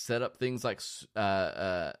to set up things like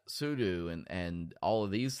sudo and all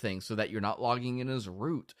of these things so that you're not logging in as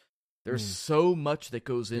root. There's so much that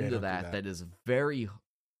goes into that is very...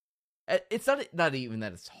 It's not even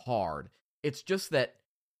that it's hard. It's just that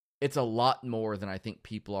it's a lot more than I think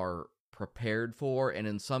people are prepared for, and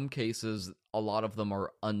in some cases, a lot of them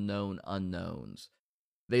are unknown unknowns.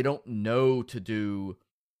 They don't know to do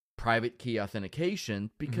private key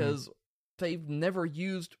authentication because they've never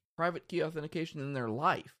used private key authentication in their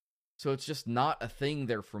life. So it's just not a thing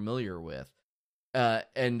they're familiar with.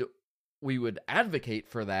 And we would advocate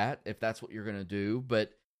for that if that's what you're going to do,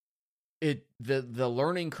 but the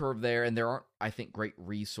learning curve there, and there aren't, I think, great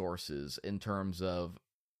resources in terms of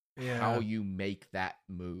how you make that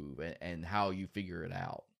move and how you figure it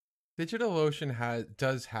out. DigitalOcean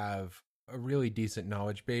does have a really decent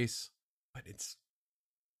knowledge base, but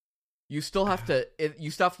you still have to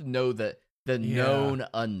know the known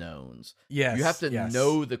unknowns. Yes, you have to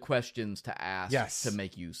know the questions to ask to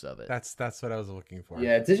make use of it. That's what I was looking for.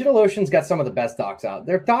 Yeah, DigitalOcean's got some of the best docs out.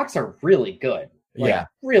 Their docs are really good.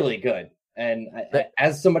 Really good. And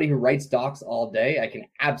as somebody who writes docs all day, I can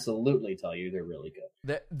absolutely tell you they're really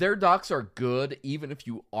good. Their docs are good, even if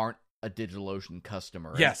you aren't a DigitalOcean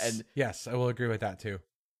customer. Yes, I will agree with that too.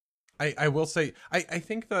 I will say, I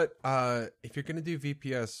think that if you're going to do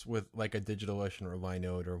VPS with like a DigitalOcean or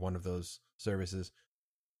Linode or one of those services,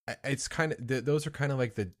 it's kind of, those are kind of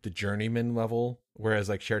like the journeyman level, whereas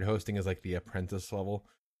like shared hosting is like the apprentice level.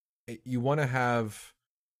 You want to have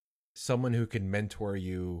someone who can mentor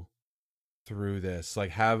you through this,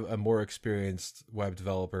 like have a more experienced web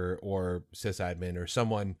developer or sysadmin or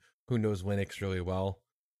someone who knows Linux really well,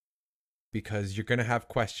 because you're going to have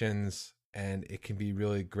questions, and it can be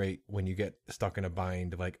really great when you get stuck in a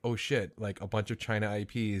bind, like, oh shit, like a bunch of China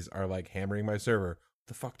IPs are like hammering my server. What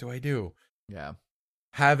the fuck do I do? Yeah.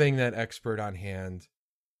 Having that expert on hand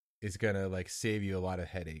is going to like save you a lot of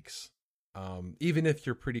headaches. Even if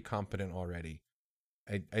you're pretty competent already.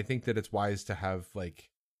 I think that it's wise to have like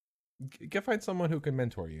find someone who can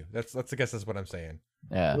mentor you. That's I guess that's what I'm saying.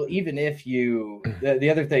 Yeah. Well, even if you, the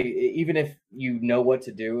other thing, even if you know what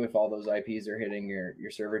to do, if all those IPs are hitting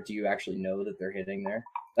your server, do you actually know that they're hitting there?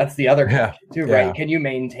 That's the other question too, right? Yeah. Can you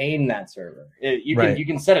maintain that server? You Right.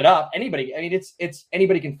 can set it up. Anybody, I mean, it's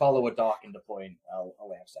anybody can follow a dock and deploy a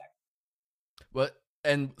lamp stack. But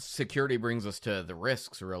and security brings us to the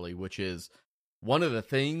risks, really, which is one of the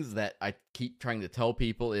things that I keep trying to tell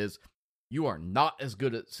people is you are not as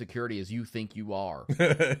good at security as you think you are.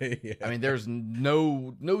 Yeah. I mean, there's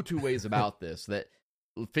no two ways about this. That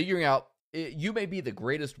figuring out, you may be the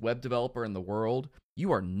greatest web developer in the world.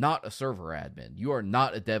 You are not a server admin. You are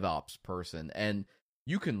not a DevOps person. And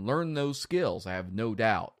you can learn those skills, I have no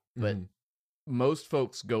doubt. But most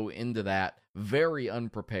folks go into that very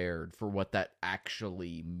unprepared for what that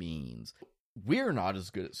actually means. We're not as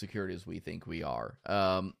good at security as we think we are.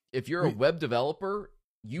 If you're a web developer,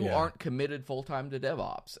 you aren't committed full-time to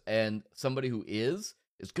DevOps, and somebody who is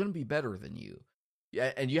going to be better than you.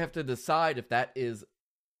 Yeah, and you have to decide if that is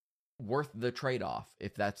worth the trade-off,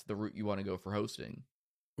 if that's the route you want to go for hosting.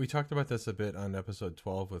 We talked about this a bit on episode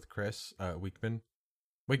 12 with Chris Weekman.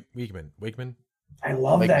 Wakeman. I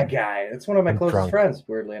love that guy. That's one of my closest friends,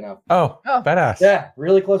 weirdly enough. Oh, badass. Yeah,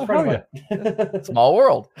 really close friend of mine. Small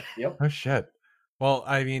world. Yep. Oh shit. Well,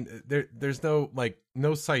 I mean, there's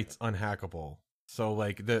no sites unhackable. So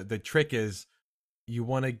like the trick is you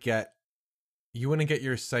want to get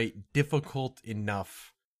your site difficult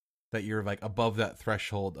enough that you're like above that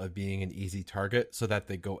threshold of being an easy target so that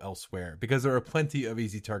they go elsewhere, because there are plenty of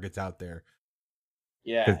easy targets out there.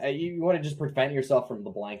 Yeah, you want to just prevent yourself from the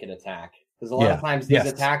blanket attack, because a lot of times these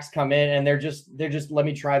attacks come in and they're just let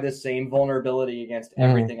me try this same vulnerability against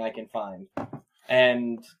everything I can find.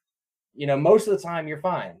 And most of the time you're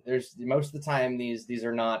fine. Most of the time these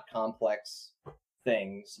are not complex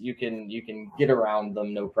things. You can get around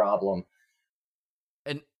them, no problem.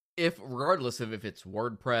 And regardless of if it's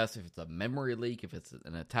WordPress, if it's a memory leak, if it's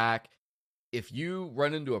an attack, if you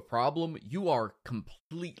run into a problem, you are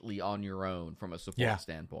completely on your own from a support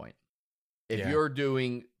standpoint. If you're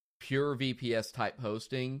doing pure VPS type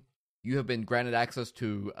hosting, you have been granted access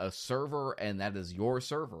to a server, and that is your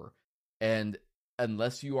server. And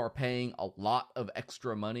unless you are paying a lot of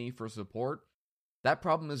extra money for support, that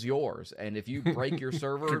problem is yours. And if you break your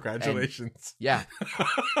server... Congratulations.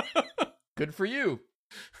 Good for you.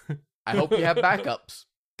 I hope you have backups.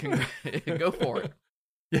 Go for it.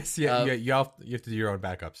 Yes, you have to do your own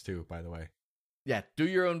backups too, by the way. Yeah, do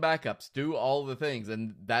your own backups. Do all the things.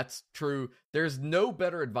 And that's true. There's no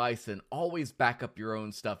better advice than always back up your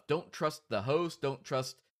own stuff. Don't trust the host. Don't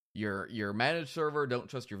trust your managed server. Don't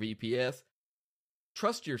trust your VPS.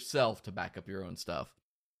 Trust yourself to back up your own stuff.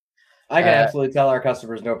 I can absolutely tell our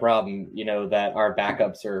customers, no problem, that our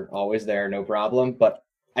backups are always there, no problem. But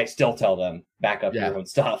I still tell them, back up your own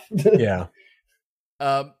stuff. Yeah.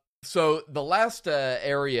 So the last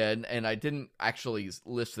area, and I didn't actually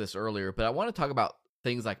list this earlier, but I want to talk about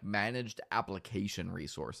things like managed application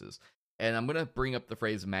resources. And I'm going to bring up the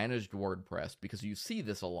phrase managed WordPress because you see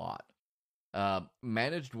this a lot.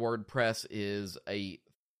 Managed WordPress is a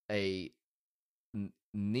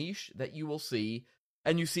niche that you will see.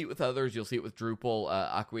 And you see it with others. You'll see it with Drupal.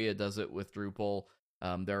 Acquia does it with Drupal.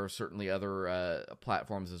 There are certainly other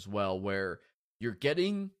platforms as well where you're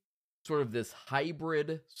getting sort of this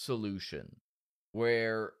hybrid solution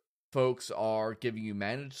where folks are giving you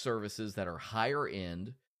managed services that are higher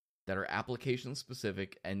end, that are application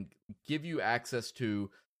specific, and give you access to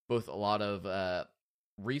both a lot of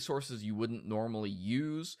resources you wouldn't normally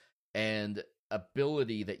use and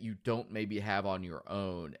ability that you don't maybe have on your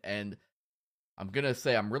own. And I'm going to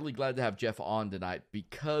say I'm really glad to have Jeff on tonight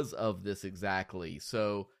because of this exactly.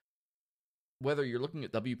 So whether you're looking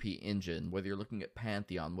at WP Engine, whether you're looking at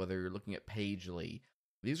Pantheon, whether you're looking at Pagely,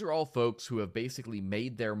 these are all folks who have basically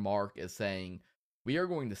made their mark as saying, we are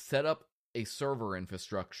going to set up a server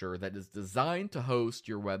infrastructure that is designed to host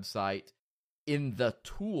your website in the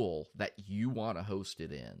tool that you want to host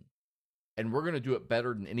it in. And we're going to do it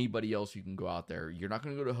better than anybody else you can go out there. You're not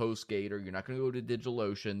going to go to HostGator. You're not going to go to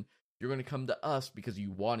DigitalOcean. You're going to come to us because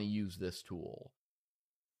you want to use this tool.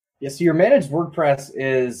 Yeah, so your managed WordPress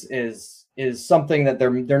is something that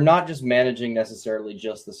they're not just managing necessarily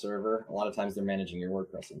just the server. A lot of times they're managing your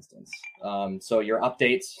WordPress instance. So your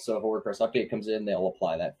updates, so if a WordPress update comes in, they'll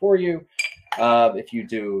apply that for you. If you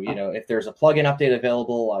do, if there's a plugin update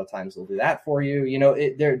available, a lot of times they'll do that for you.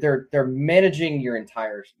 They're managing your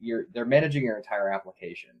entire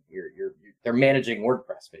application. They're managing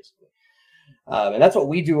WordPress basically. And that's what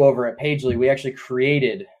we do over at Pagely. We actually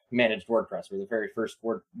created managed WordPress. We're the very first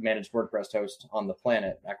managed WordPress host on the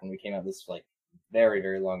planet back when we came out. This like very,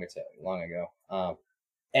 very long ago.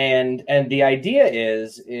 And the idea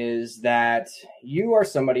is that you are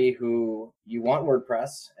somebody who you want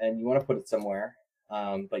WordPress and you want to put it somewhere,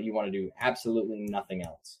 but you want to do absolutely nothing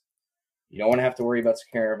else. You don't want to have to worry about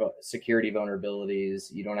security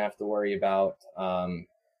vulnerabilities. You don't have to worry about,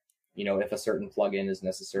 if a certain plugin is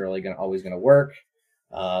necessarily always going to work,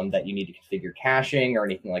 that you need to configure caching or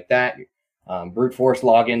anything like that. Brute force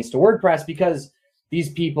logins to WordPress, because these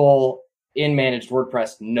people in managed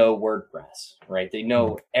WordPress know WordPress, right? They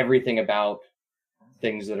know everything about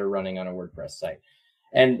things that are running on a WordPress site.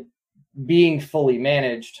 And being fully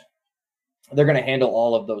managed, they're going to handle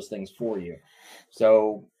all of those things for you.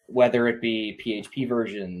 So whether it be PHP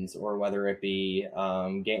versions, or whether it be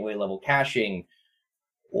gateway level caching,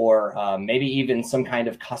 or maybe even some kind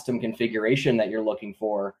of custom configuration that you're looking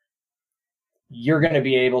for, you're going to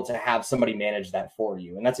be able to have somebody manage that for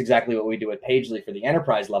you. And that's exactly what we do at Pagely for the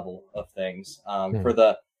enterprise level of things. For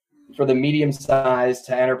the medium size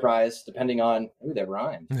to enterprise, depending on, that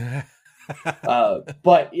rhymed.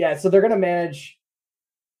 But yeah, so they're going to manage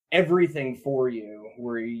everything for you,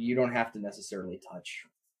 where you don't have to necessarily touch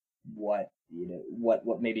what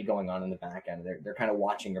may be going on in the back end. They're kind of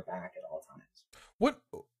watching your back at all times.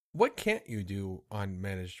 What can't you do on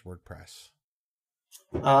managed WordPress?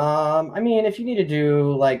 I mean, if you need to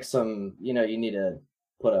do like some, you need to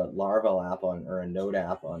put a Laravel app on, or a Node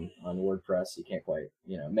app on WordPress, you can't quite,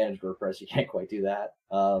 manage WordPress, you can't quite do that.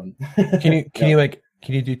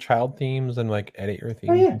 Can you do child themes and like edit your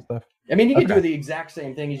themes and stuff? I mean, you can do the exact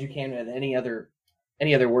same thing as you can with any other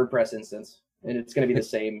WordPress instance, and it's going to be the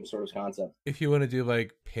same sort of concept. If you want to do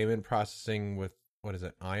like payment processing with, what is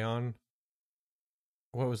it, Ion?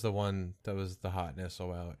 What was the one that was the hotness a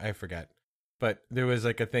while? I forget. But there was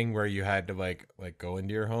like a thing where you had to like go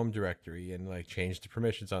into your home directory and like change the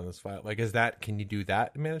permissions on this file. Like, can you do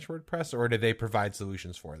that in managed WordPress, or do they provide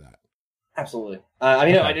solutions for that? Absolutely. I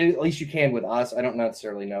mean, at least you can with us. I don't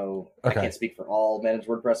necessarily know. Okay. I can't speak for all managed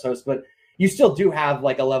WordPress hosts, but you still do have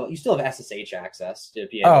like a level. You still have SSH access to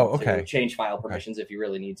be able to change file permissions if you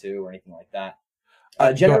really need to, or anything like that.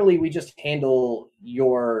 Generally, we just handle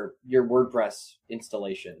your WordPress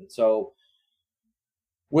installation. So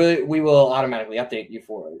we will automatically update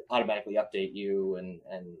you and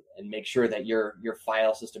make sure that your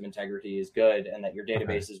file system integrity is good, and that your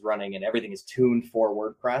database is running and everything is tuned for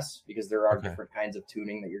WordPress, because there are different kinds of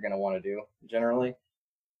tuning that you're going to want to do generally.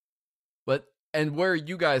 And where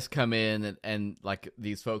you guys come in and like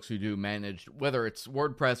these folks who do managed, whether it's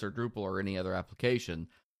WordPress or Drupal or any other application,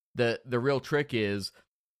 the real trick is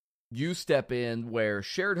you step in where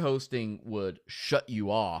shared hosting would shut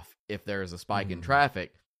you off if there's a spike in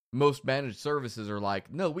traffic. Most managed services are like,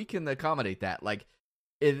 no, we can accommodate that. Like,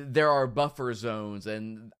 there are buffer zones,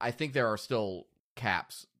 and I think there are still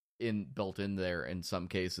caps built in there in some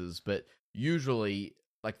cases, but usually,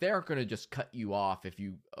 like, they aren't going to just cut you off if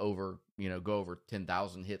you go over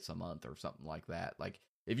 10,000 hits a month or something like that. Like,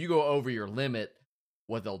 if you go over your limit,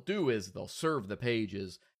 what they'll do is they'll serve the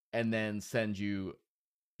pages and then send you,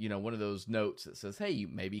 one of those notes that says, hey, you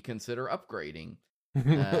maybe consider upgrading.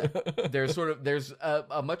 There's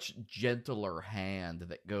a much gentler hand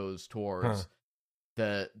that goes towards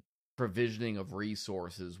the provisioning of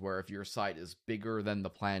resources, where if your site is bigger than the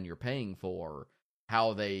plan you're paying for,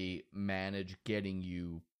 how they manage getting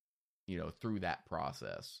you, through that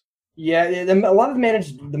process. Yeah, a lot of the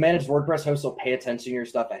managed WordPress hosts will pay attention to your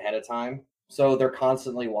stuff ahead of time. So they're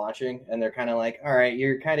constantly watching, and they're kind of like, all right,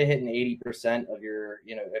 you're kind of hitting 80% of your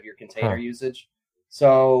container usage.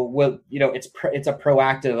 So, it's a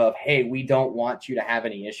proactive of, hey, we don't want you to have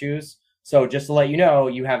any issues. So just to let you know,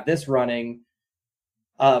 you have this running.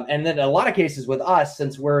 And then in a lot of cases with us,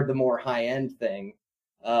 since we're the more high-end thing,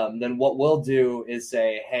 then what we'll do is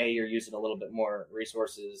say, hey, you're using a little bit more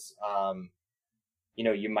resources.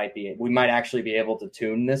 We might actually be able to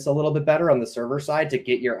tune this a little bit better on the server side to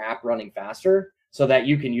get your app running faster so that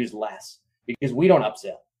you can use less, because we don't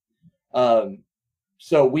upsell.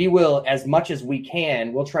 So we will, as much as we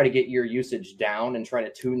can, we'll try to get your usage down and try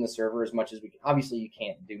to tune the server as much as we can. Obviously, you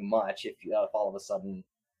can't do much if all of a sudden,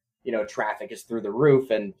 traffic is through the roof,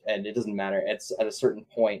 and it doesn't matter. It's at a certain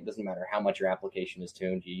point, it doesn't matter how much your application is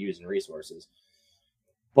tuned, you use in resources.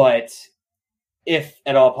 But if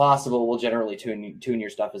at all possible, we'll generally tune your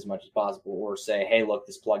stuff as much as possible, or say, hey, look,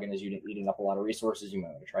 this plugin is eating up a lot of resources. You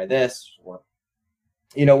might want to try this, or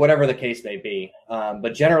whatever the case may be.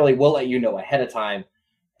 But generally, we'll let you know ahead of time,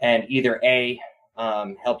 and either A,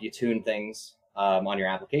 help you tune things on your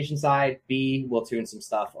application side. B, we'll tune some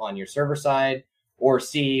stuff on your server side. Or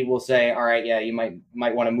C, we'll say, all right, yeah, you might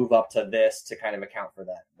want to move up to this to kind of account for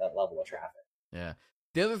that level of traffic. Yeah.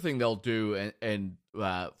 The other thing they'll do, and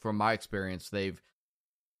from my experience,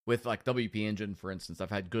 with like WP Engine, for instance, I've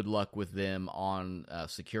had good luck with them on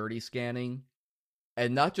security scanning,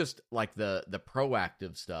 and not just like the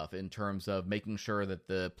proactive stuff in terms of making sure that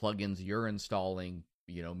the plugins you're installing,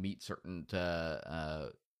 meet certain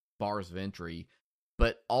bars of entry,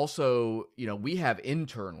 but also, we have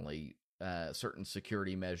internally certain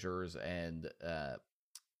security measures, and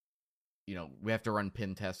we have to run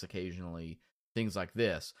pen tests occasionally, things like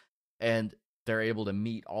this, and they're able to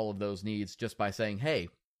meet all of those needs just by saying, hey,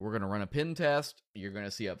 we're going to run a pen test, you're going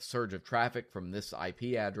to see a surge of traffic from this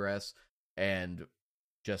IP address, and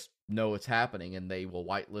just know it's happening, and they will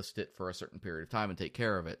whitelist it for a certain period of time and take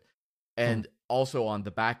care of it. And also on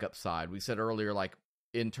the backup side, we said earlier, like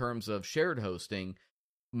in terms of shared hosting,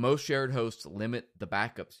 most shared hosts limit the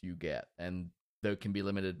backups you get, and they can be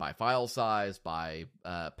limited by file size, by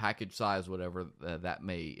package size, whatever that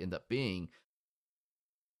may end up being.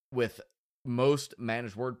 With most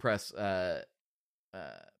managed WordPress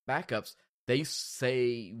backups, they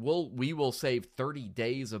say we will save 30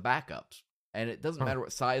 days of backups, and it doesn't matter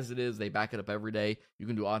what size it is. They back it up every day. You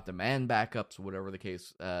can do on-demand backups, whatever the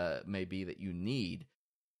case may be that you need,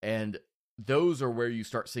 and those are where you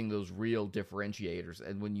start seeing those real differentiators.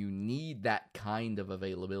 And when you need that kind of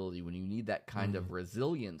availability, when you need that kind of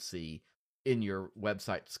resiliency in your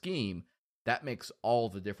website scheme, that makes all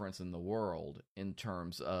the difference in the world in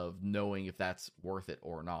terms of knowing if that's worth it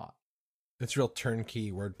or not. It's real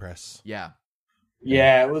turnkey WordPress. Yeah.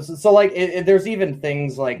 Yeah, it was so like there's even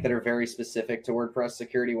things like that are very specific to WordPress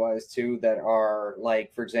security wise too, that are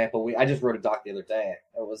like, for example, I just wrote a doc the other day.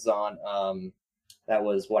 It was on that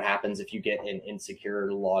was what happens if you get an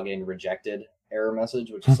insecure login rejected error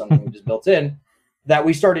message, which is something we just built in, that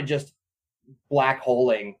we started just black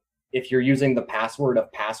holing if you're using the password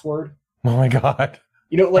of password. Oh my God.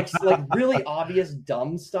 Like really obvious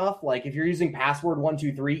dumb stuff. Like if you're using password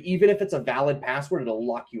 123, even if it's a valid password, it'll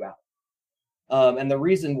lock you out. And the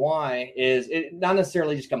reason why is it not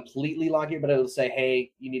necessarily just completely lock you, but it'll say,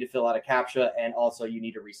 hey, you need to fill out a CAPTCHA, and also you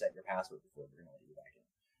need to reset your password before they're going to let you back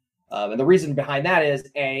in. And the reason behind that is,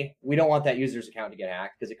 A, we don't want that user's account to get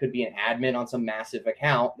hacked, because it could be an admin on some massive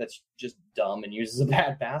account that's just dumb and uses a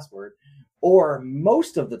bad password. Or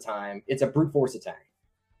most of the time, it's a brute force attack.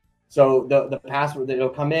 So the password, they'll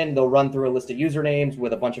come in, they'll run through a list of usernames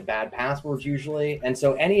with a bunch of bad passwords usually. And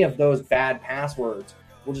so any of those bad passwords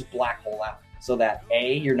will just black hole out, so that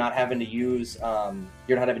A, you're not having to use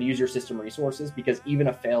your system resources, because even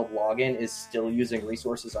a failed login is still using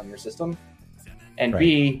resources on your system. And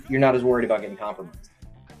B, you're not as worried about getting compromised.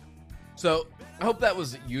 So I hope that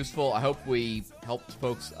was useful. I hope we helped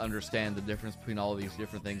folks understand the difference between all of these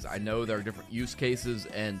different things. I know there are different use cases,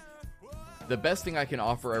 and the best thing I can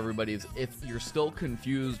offer everybody is, if you're still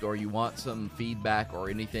confused or you want some feedback or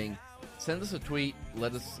anything, send us a tweet.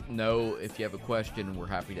 Let us know if you have a question, and we're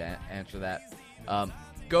happy to answer that.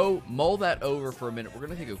 Go mull that over for a minute. We're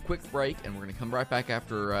going to take a quick break, and we're going to come right back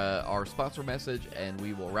after our sponsor message, and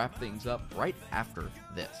we will wrap things up right after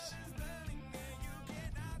this.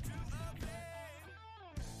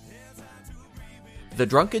 The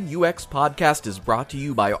Drunken UX podcast is brought to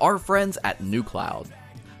you by our friends at NewCloud.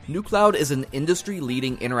 NewCloud is an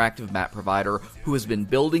industry-leading interactive map provider who has been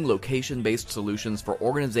building location-based solutions for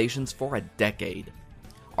organizations for a decade.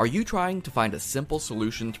 Are you trying to find a simple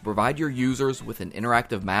solution to provide your users with an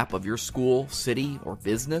interactive map of your school, city, or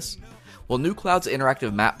business? Well, NewCloud's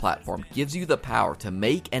interactive map platform gives you the power to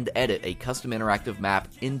make and edit a custom interactive map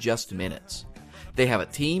in just minutes. They have a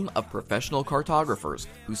team of professional cartographers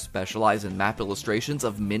who specialize in map illustrations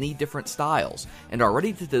of many different styles and are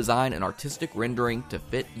ready to design an artistic rendering to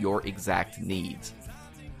fit your exact needs.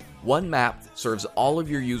 One map serves all of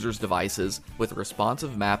your users' devices with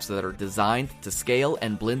responsive maps that are designed to scale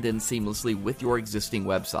and blend in seamlessly with your existing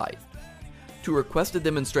website. To request a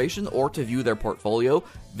demonstration or to view their portfolio,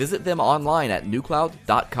 visit them online at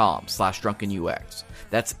nucloud.com/drunkenux.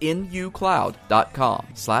 That's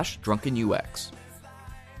nucloud.com/drunkenux.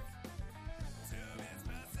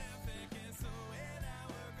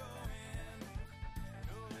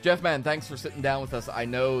 Jeff, man, thanks for sitting down with us. I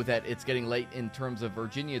know that it's getting late in terms of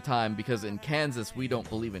Virginia time, because in Kansas, we don't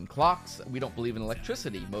believe in clocks. We don't believe in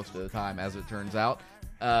electricity most of the time, as it turns out.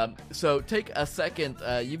 So take a second.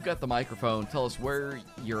 You've got the microphone. Tell us where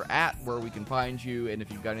you're at, where we can find you, and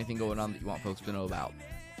if you've got anything going on that you want folks to know about.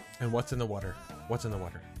 And what's in the water? What's in the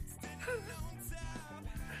water?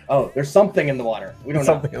 Oh, there's something in the water. We don't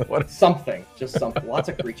Something know. in the water. Something. Just something. Lots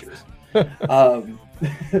of creatures.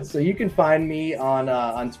 So you can find me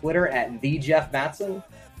on Twitter at @TheJeffMatson.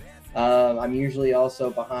 I'm usually also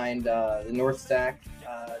behind the North Stack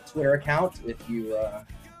Twitter account. If you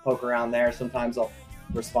poke around there, sometimes I'll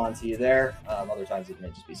respond to you there. Other times it may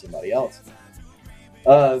just be somebody else.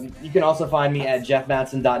 You can also find me at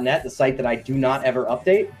jeffmatson.net, the site that I do not ever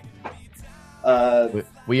update.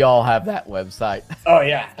 We all have that website. Oh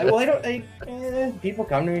yeah. People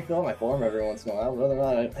come to me, fill out my form every once in a while. Whether or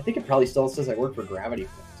not, I think it probably still says I work for Gravity.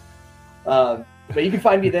 But you can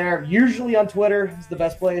find me there. Usually on Twitter is the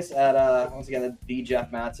best place. At once again, the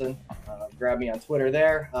Jeff Matson. Grab me on Twitter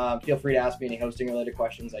there. Feel free to ask me any hosting related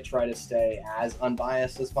questions. I try to stay as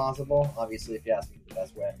unbiased as possible. Obviously, if you ask me the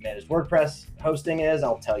best way to manage WordPress hosting is,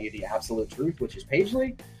 I'll tell you the absolute truth, which is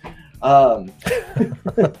Pagely.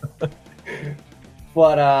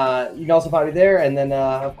 But you can also find me there, and then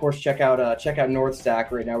of course check out North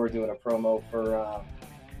Stack. Right now we're doing a promo for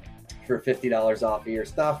 $50 off of your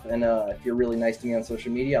stuff, and if you're really nice to me on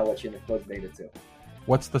social media, I'll let you in the closed beta too.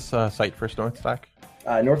 What's the site for Northstack?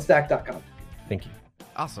 Northstack.com. Thank you.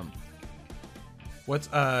 Awesome. What's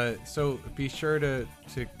so be sure to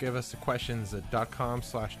give us the questions at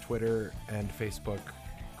 .com/Twitter and Facebook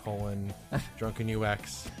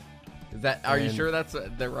 /DrunkenUX. Is that? Are you sure that's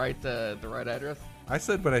the right address? I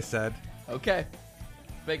said what I said. Okay,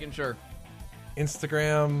 making sure.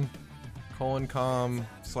 Instagram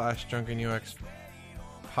 :com/DrunkenUX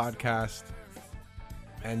podcast,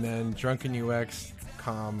 and then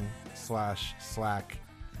DrunkenUX.com/Slack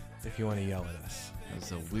if you want to yell at us.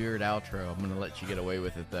 That's a weird outro. I'm going to let you get away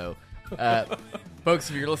with it, though. Folks,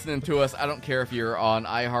 if you're listening to us, I don't care if you're on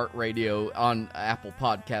iHeartRadio, on Apple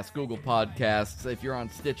Podcasts, Google Podcasts, if you're on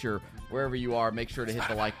Stitcher, wherever you are, make sure to hit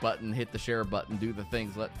the like button, hit the share button, do the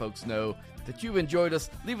things, let folks know that you've enjoyed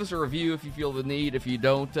us. Leave us a review if you feel the need. If you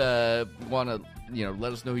don't want to,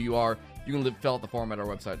 let us know who you are, you can fill out the form at our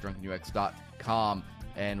website, drunkenux.com,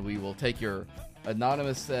 and we will take your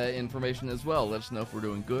anonymous information as well. Let us know if we're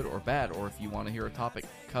doing good or bad, or if you want to hear a topic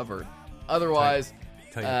covered. Otherwise,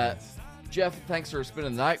 Tell your friends. Jeff, thanks for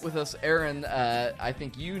spending the night with us. Aaron, I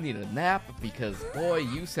think you need a nap because, boy,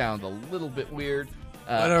 you sound a little bit weird.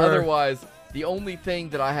 Otherwise, the only thing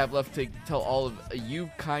that I have left to tell all of you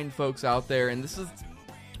kind folks out there, and this is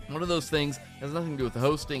one of those things, it has nothing to do with the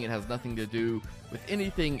hosting, it has nothing to do with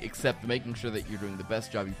anything except making sure that you're doing the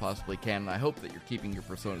best job you possibly can, and I hope that you're keeping your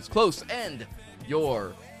personas close and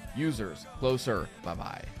your users closer.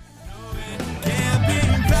 Bye-bye.